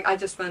 So Cool. like I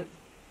just went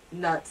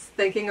nuts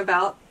thinking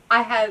about.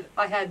 I had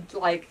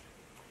like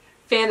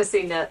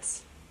fantasy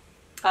knits.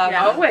 Of,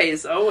 Yeah.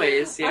 Always.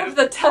 Yeah. of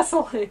the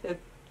tessellated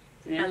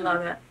Yeah. I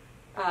love it.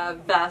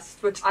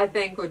 vest, which I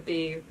think would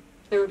be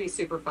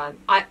super fun.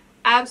 I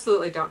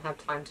absolutely don't have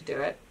time to do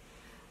it.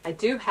 I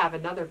do have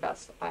another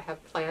vest I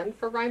have planned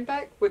for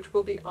Rhinebeck, which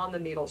will be on the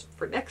needles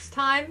for next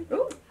time.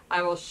 Ooh.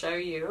 I will show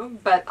you,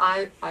 but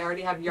I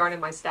already have yarn in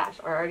my stash.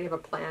 I already have a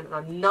plan, and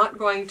I'm not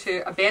going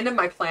to abandon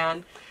my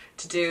plan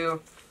to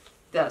do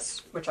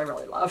this, which I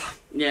really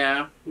love.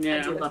 Yeah. I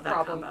Yeah. do It's love a that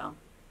problem. combo.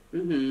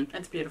 Mhm.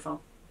 It's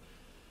beautiful.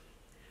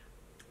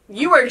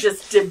 You were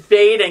just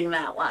debating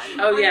that one.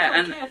 Oh yeah,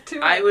 and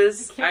I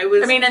was. I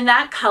mean, in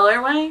that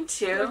colorway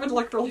too. It would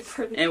look really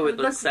pretty. It would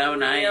look so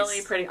nice.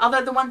 Really pretty.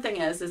 Although the one thing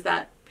is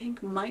that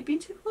pink might be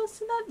too close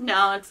to that.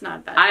 No, it's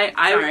not that.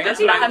 Sorry. That's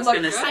what I was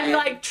going to say. I'm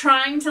like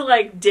trying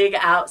to dig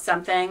out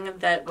something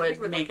that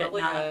would make it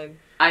really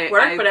not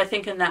work, but I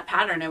think in that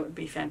pattern it would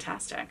be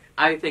fantastic.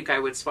 I think I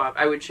would swap.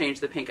 I would change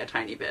the pink a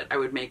tiny bit. I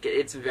would make it.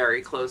 It's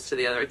very close to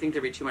the other. I think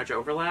there'd be too much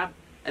overlap.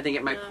 I think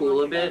it might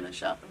cool a bit.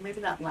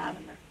 Maybe that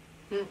lavender.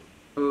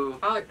 Ooh.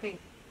 I like pink.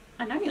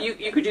 I know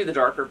you could do the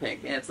darker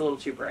pink. Yeah, it's a little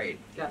too bright.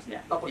 Yes.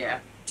 Yeah. Yeah.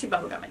 Too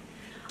bubblegummy.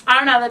 I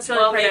don't know. That's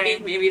really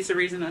pretty. Maybe it's a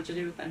reason not to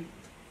do it then.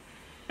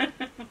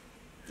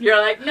 You're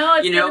like, no,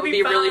 it's it would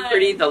be really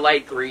pretty. The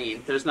light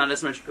green. There's not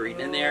as much green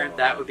in there.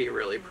 That would be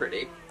really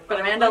pretty. But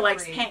Amanda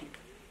likes pink.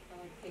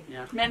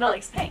 Yeah. Amanda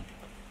likes pink.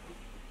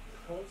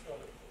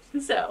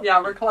 So.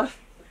 Yeah, we're close.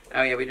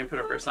 Oh yeah, we didn't put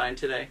up our sign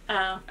today.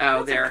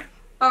 Oh, there. Okay.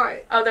 All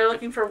right. Oh, they're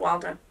looking for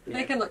Waldo. Yeah.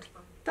 They can look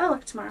tomorrow. They'll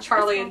look tomorrow.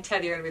 Charlie and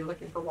Teddy are going to be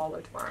looking for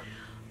Waldo tomorrow.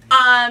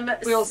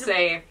 We'll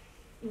see.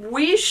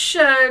 We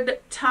should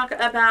talk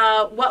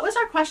about what was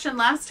our question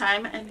last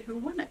time and who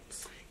won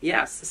it.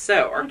 Yes.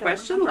 So our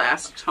question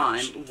last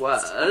time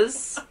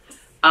was,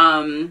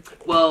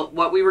 well,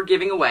 what we were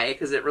giving away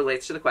because it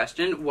relates to the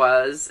question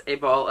was a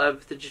ball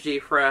of the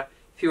Gifra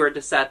Fior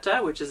di Seta,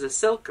 which is a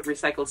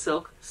recycled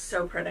silk.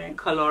 So pretty.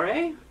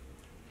 Colore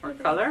or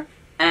color,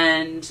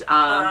 and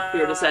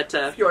Fior di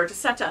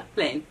Seta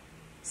plain.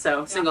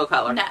 So single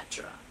color.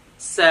 Natural.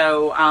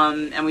 So,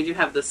 and we do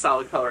have the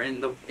solid color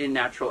in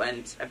natural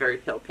and a very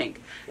pale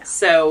pink. Yeah.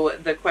 So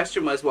the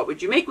question was, what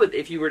would you make with,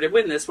 if you were to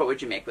win this, what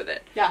would you make with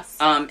it? Yes.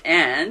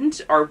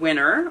 And our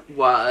winner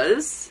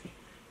was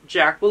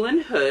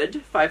Jacqueline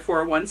Hood,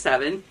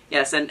 5417.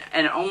 Yes, and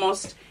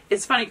almost,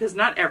 it's funny because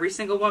not every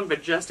single one,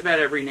 but just about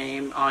every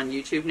name on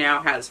YouTube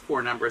now has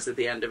 4 numbers at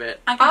the end of it.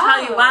 I can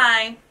tell you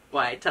why.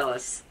 Why? Tell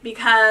us.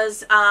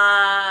 Because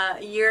a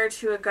year or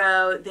two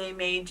ago, they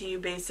made you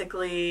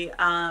basically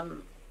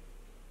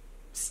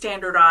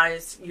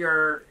standardize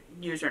your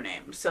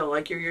username. So,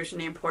 like, your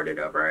username ported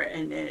over,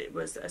 and it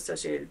was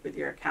associated with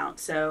your account.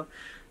 So,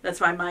 that's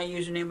why my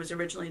username was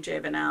originally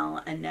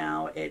JBanel, and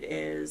now it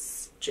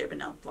is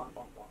JBanel, blah,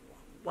 blah, blah,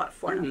 blah.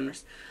 4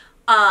 numbers.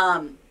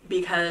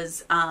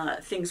 Because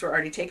things were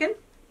already taken,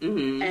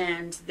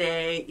 and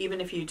they, even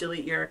if you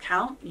delete your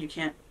account, you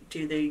can't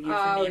do the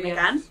username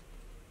again.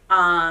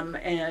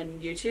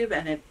 And YouTube,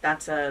 and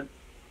that's a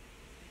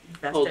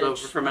vestige,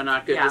 holdover from a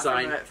not good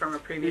design from a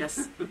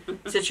previous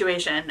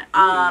situation.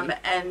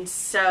 And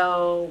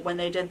so when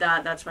they did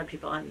that, that's why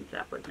people ended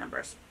up with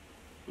numbers.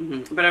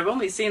 But I've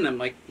only seen them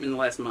like in the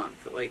last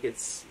month. Like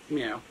it's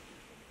Yeah.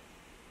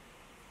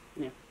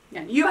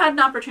 You had an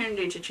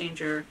opportunity to change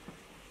your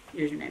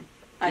username.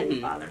 I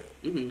didn't bother.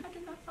 I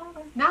did not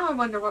bother. Now I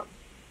wonder what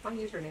my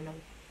username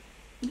is.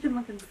 You can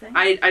look and see.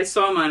 I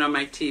saw mine on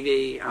my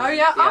TV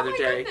the other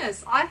day.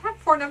 Goodness. I had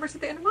 4 numbers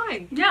at the end of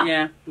mine.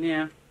 Yeah.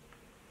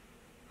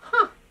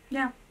 Huh.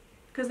 Yeah.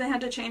 Because they had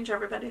to change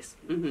everybody's.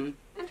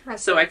 Interesting.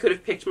 So I could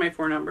have picked my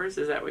 4 numbers?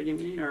 Is that what you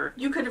mean? Or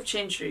you could have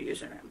changed your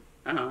username.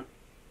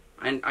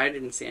 I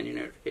didn't see any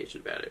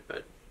notification about it,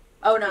 but...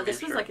 Oh, no,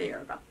 this was like a year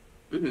ago.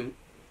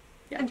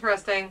 Yeah.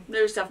 Interesting.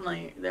 There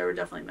were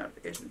definitely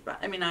notifications, but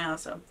I mean, I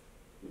also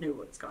knew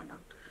what was going on.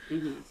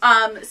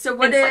 So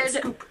what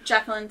did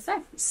Jacqueline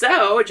say?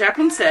 So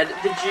Jacqueline said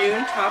the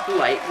June top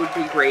light would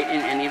be great in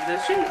any of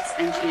those shades,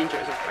 and she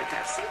enjoys our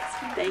podcast.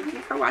 Thank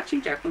you for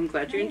watching, Jacqueline.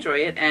 Glad you enjoy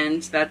it,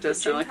 and that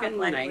does sound like a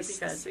nice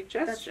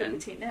suggestion. That's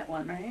the petite knit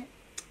one, right?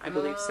 I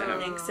believe so. I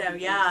think so.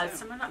 Yeah.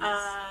 Someone.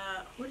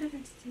 Who did I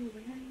see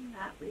wearing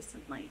that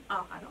recently?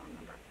 Oh, I don't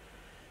remember.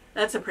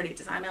 That's a pretty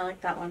design. I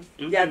like that one.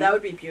 Yeah, that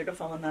would be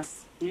beautiful in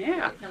this.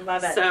 Yeah. I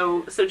love it.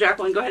 So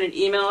Jacqueline, go ahead and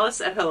email us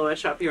at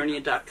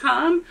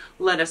hello@shopyarnia.com.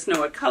 Let us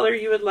know what color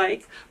you would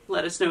like.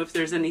 Let us know if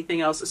there's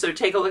anything else. So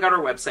take a look at our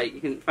website.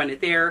 You can find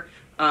it there.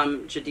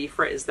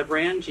 Gedifra is the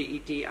brand.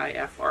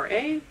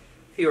 Gedifra.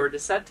 Fior di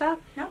Seta.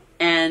 Yeah.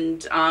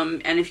 And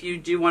if you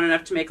do want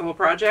enough to make a whole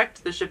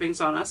project, the shipping's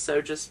on us. So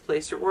just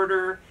place your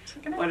order.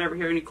 Whatever. If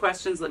you have any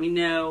questions, let me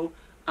know.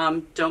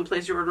 Don't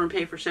place your order and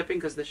pay for shipping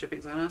because the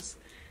shipping's on us.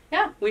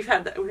 Yeah, we've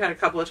had a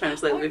couple of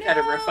times lately. We've had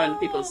to refund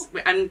people's,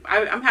 and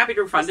I'm happy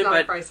to refund it,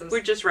 but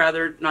we'd just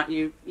rather not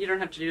you. You don't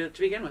have to do it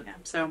to begin with. Yeah.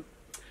 So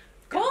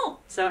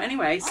cool. So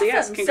anyway, awesome. So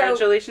yes,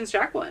 congratulations,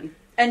 Jacqueline.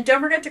 And don't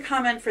forget to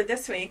comment for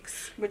this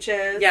week's, which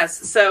is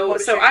So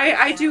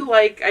I do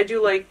like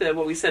the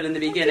what we said in the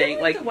beginning.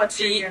 Like,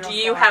 do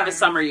you have a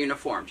summer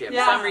uniform? Do you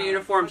have a summer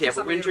uniform? Do you have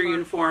a winter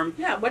uniform?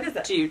 Yeah. What is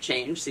it? Do you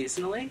change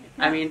seasonally?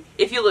 Yeah. I mean,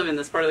 if you live in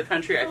this part of the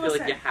country, I feel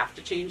like you have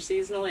to change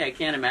seasonally. I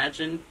can't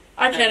imagine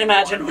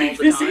wearing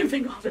the same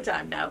thing all the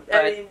time now.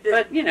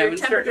 But you know, in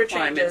certain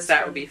climates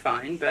that would be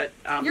fine. But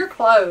your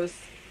clothes.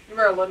 You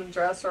wear a linen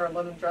dress or a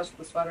linen dress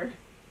with a sweater.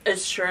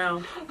 It's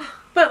true.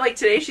 But like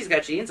today, she's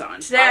got jeans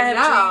on. Today I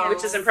have jeans,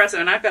 which is impressive,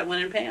 and I've got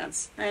linen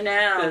pants. I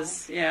know.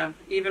 Because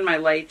even my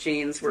light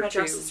jeans were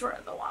dresses were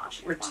at the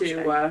wash.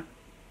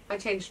 I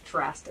changed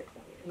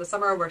drastically. In the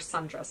summer, I wear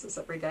sundresses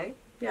every day.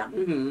 Yeah.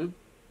 In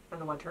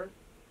the winter,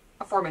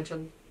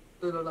 aforementioned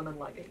Lululemon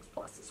leggings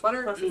plus a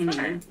sweater. Plus a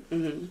sweater.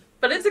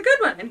 But it's a good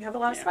one, and you have a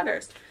lot of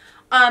sweaters.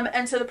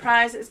 And so the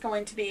prize is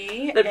going to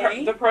be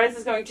the prize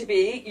is going to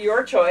be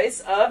your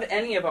choice of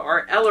any of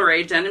our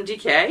LRA Denim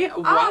DK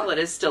while it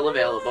is still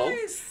available.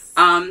 Nice.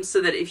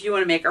 So that if you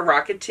want to make a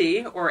rocket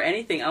tee or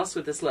anything else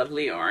with this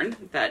lovely yarn,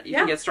 that you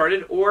can get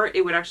started, or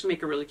it would actually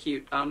make a really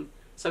cute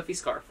Sophie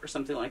scarf or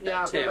something like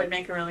that too. It would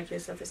make a really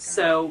cute Sophie scarf.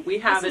 So we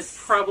have it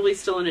probably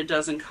still in a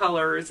dozen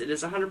colors. It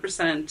is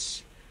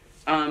 100%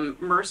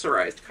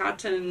 mercerized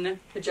cotton.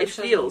 It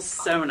feels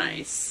so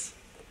nice.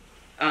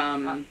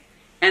 And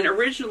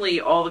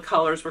originally all the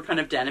colors were kind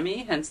of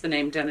denim-y, hence the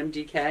name Denim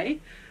DK.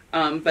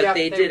 But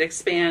they did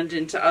expand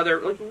into other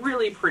like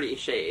really pretty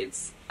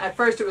shades. At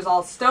first it was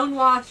all stone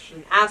washed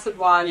and acid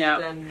washed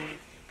and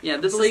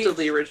this is still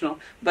the original.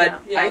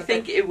 But I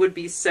think it would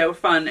be so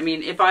fun. I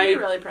mean, if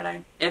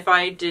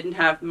I didn't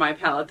have my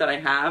palette that I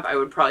have, I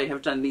would probably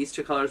have done these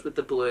two colors with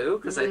the blue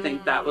because I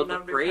think that would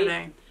look great.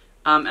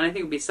 And I think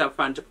it would be so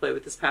fun to play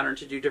with this pattern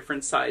to do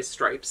different size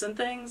stripes and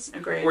things.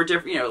 Agreed. Or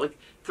different, like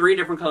 3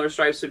 different color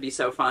stripes would be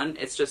so fun.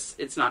 It's just,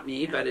 it's not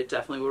me, but it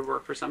definitely would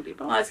work for some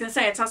people. Well, I was going to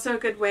say, it's also a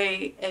good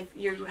way if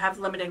you have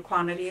limited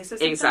quantities or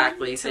something.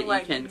 Exactly, so you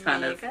can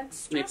kind of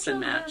mix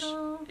and match.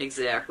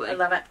 Exactly. I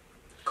love it.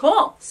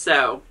 Cool.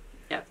 So,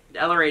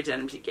 LRA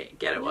Denim DK.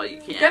 Get it while you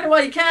can. Get it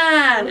while you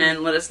can.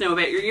 And let us know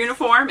about your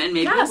uniform, and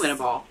maybe we'll win a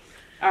ball.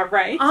 All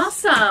right.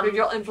 Awesome. Maybe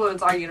you'll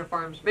influence our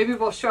uniforms. Maybe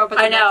we'll show up at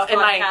the next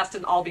podcast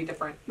and all be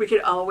different. We could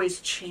always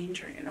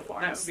change our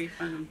uniforms. That would be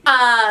fun.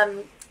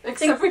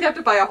 Except we'd have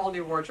to buy a whole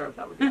new wardrobe.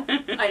 That would be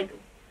awesome.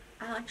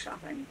 I like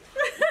shopping.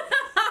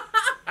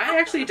 I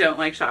actually don't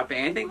like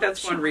shopping. I think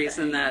that's one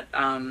reason that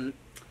I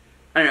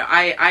don't know.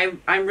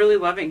 I'm really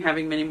loving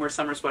having many more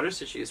summer sweaters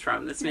to choose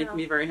from. That's making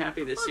me very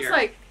happy this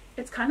year.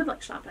 It's kind of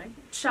like shopping.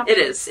 Shopping it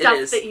is.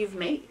 Stuff that you've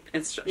made.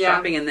 It's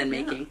shopping and then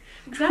making.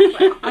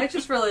 Exactly. I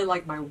just really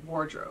like my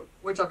wardrobe,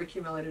 which I've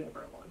accumulated over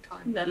a long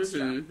time. That's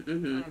true.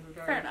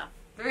 Fair enough.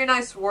 Very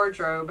nice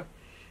wardrobe,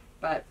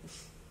 but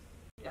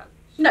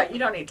no, you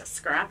don't need to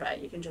scrap it.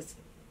 You can just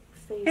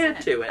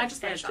add to it. I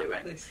just add to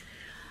it.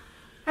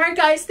 All right,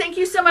 guys. Thank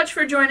you so much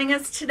for joining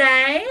us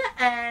today,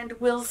 and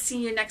we'll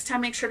see you next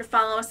time. Make sure to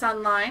follow us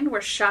online. We're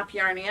Shop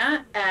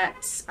Yarnia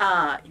at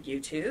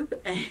YouTube,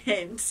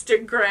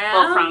 Instagram.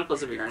 Or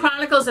Chronicles of Yarnia.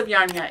 Chronicles of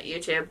Yarnia at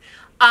YouTube.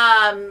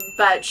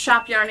 But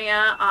Shop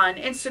Yarnia on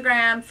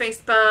Instagram,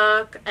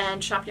 Facebook,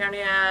 and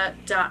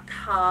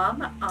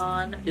shopyarnia.com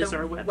on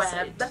our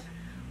web,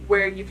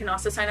 where you can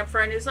also sign up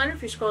for our newsletter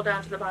if you scroll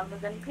down to the bottom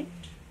of any page.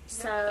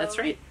 So that's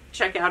right.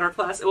 Check out our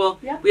class. Well,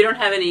 we don't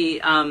have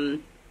any.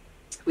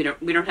 We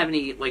don't have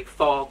any like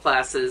fall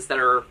classes that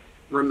are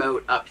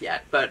remote up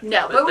yet, but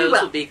those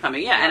will be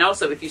coming. Yeah, and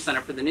also if you sign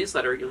up for the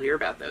newsletter, you'll hear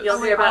about those.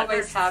 We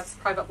always have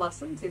private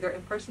lessons, either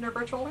in person or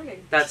virtual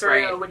learning. That's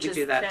right. Which is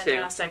do that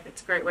fantastic. Too.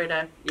 It's a great way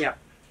to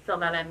fill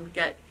that in and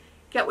get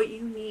what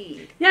you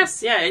need.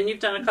 Yes, and you've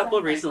done a couple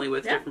recently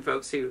with different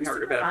folks who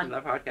heard about it from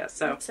the podcast.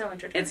 So it's so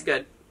entertaining. It's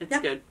good. It's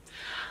good.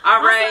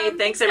 All right.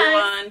 Thanks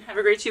everyone. Have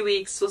a great 2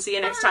 weeks. We'll see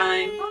you next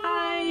time.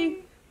 Bye.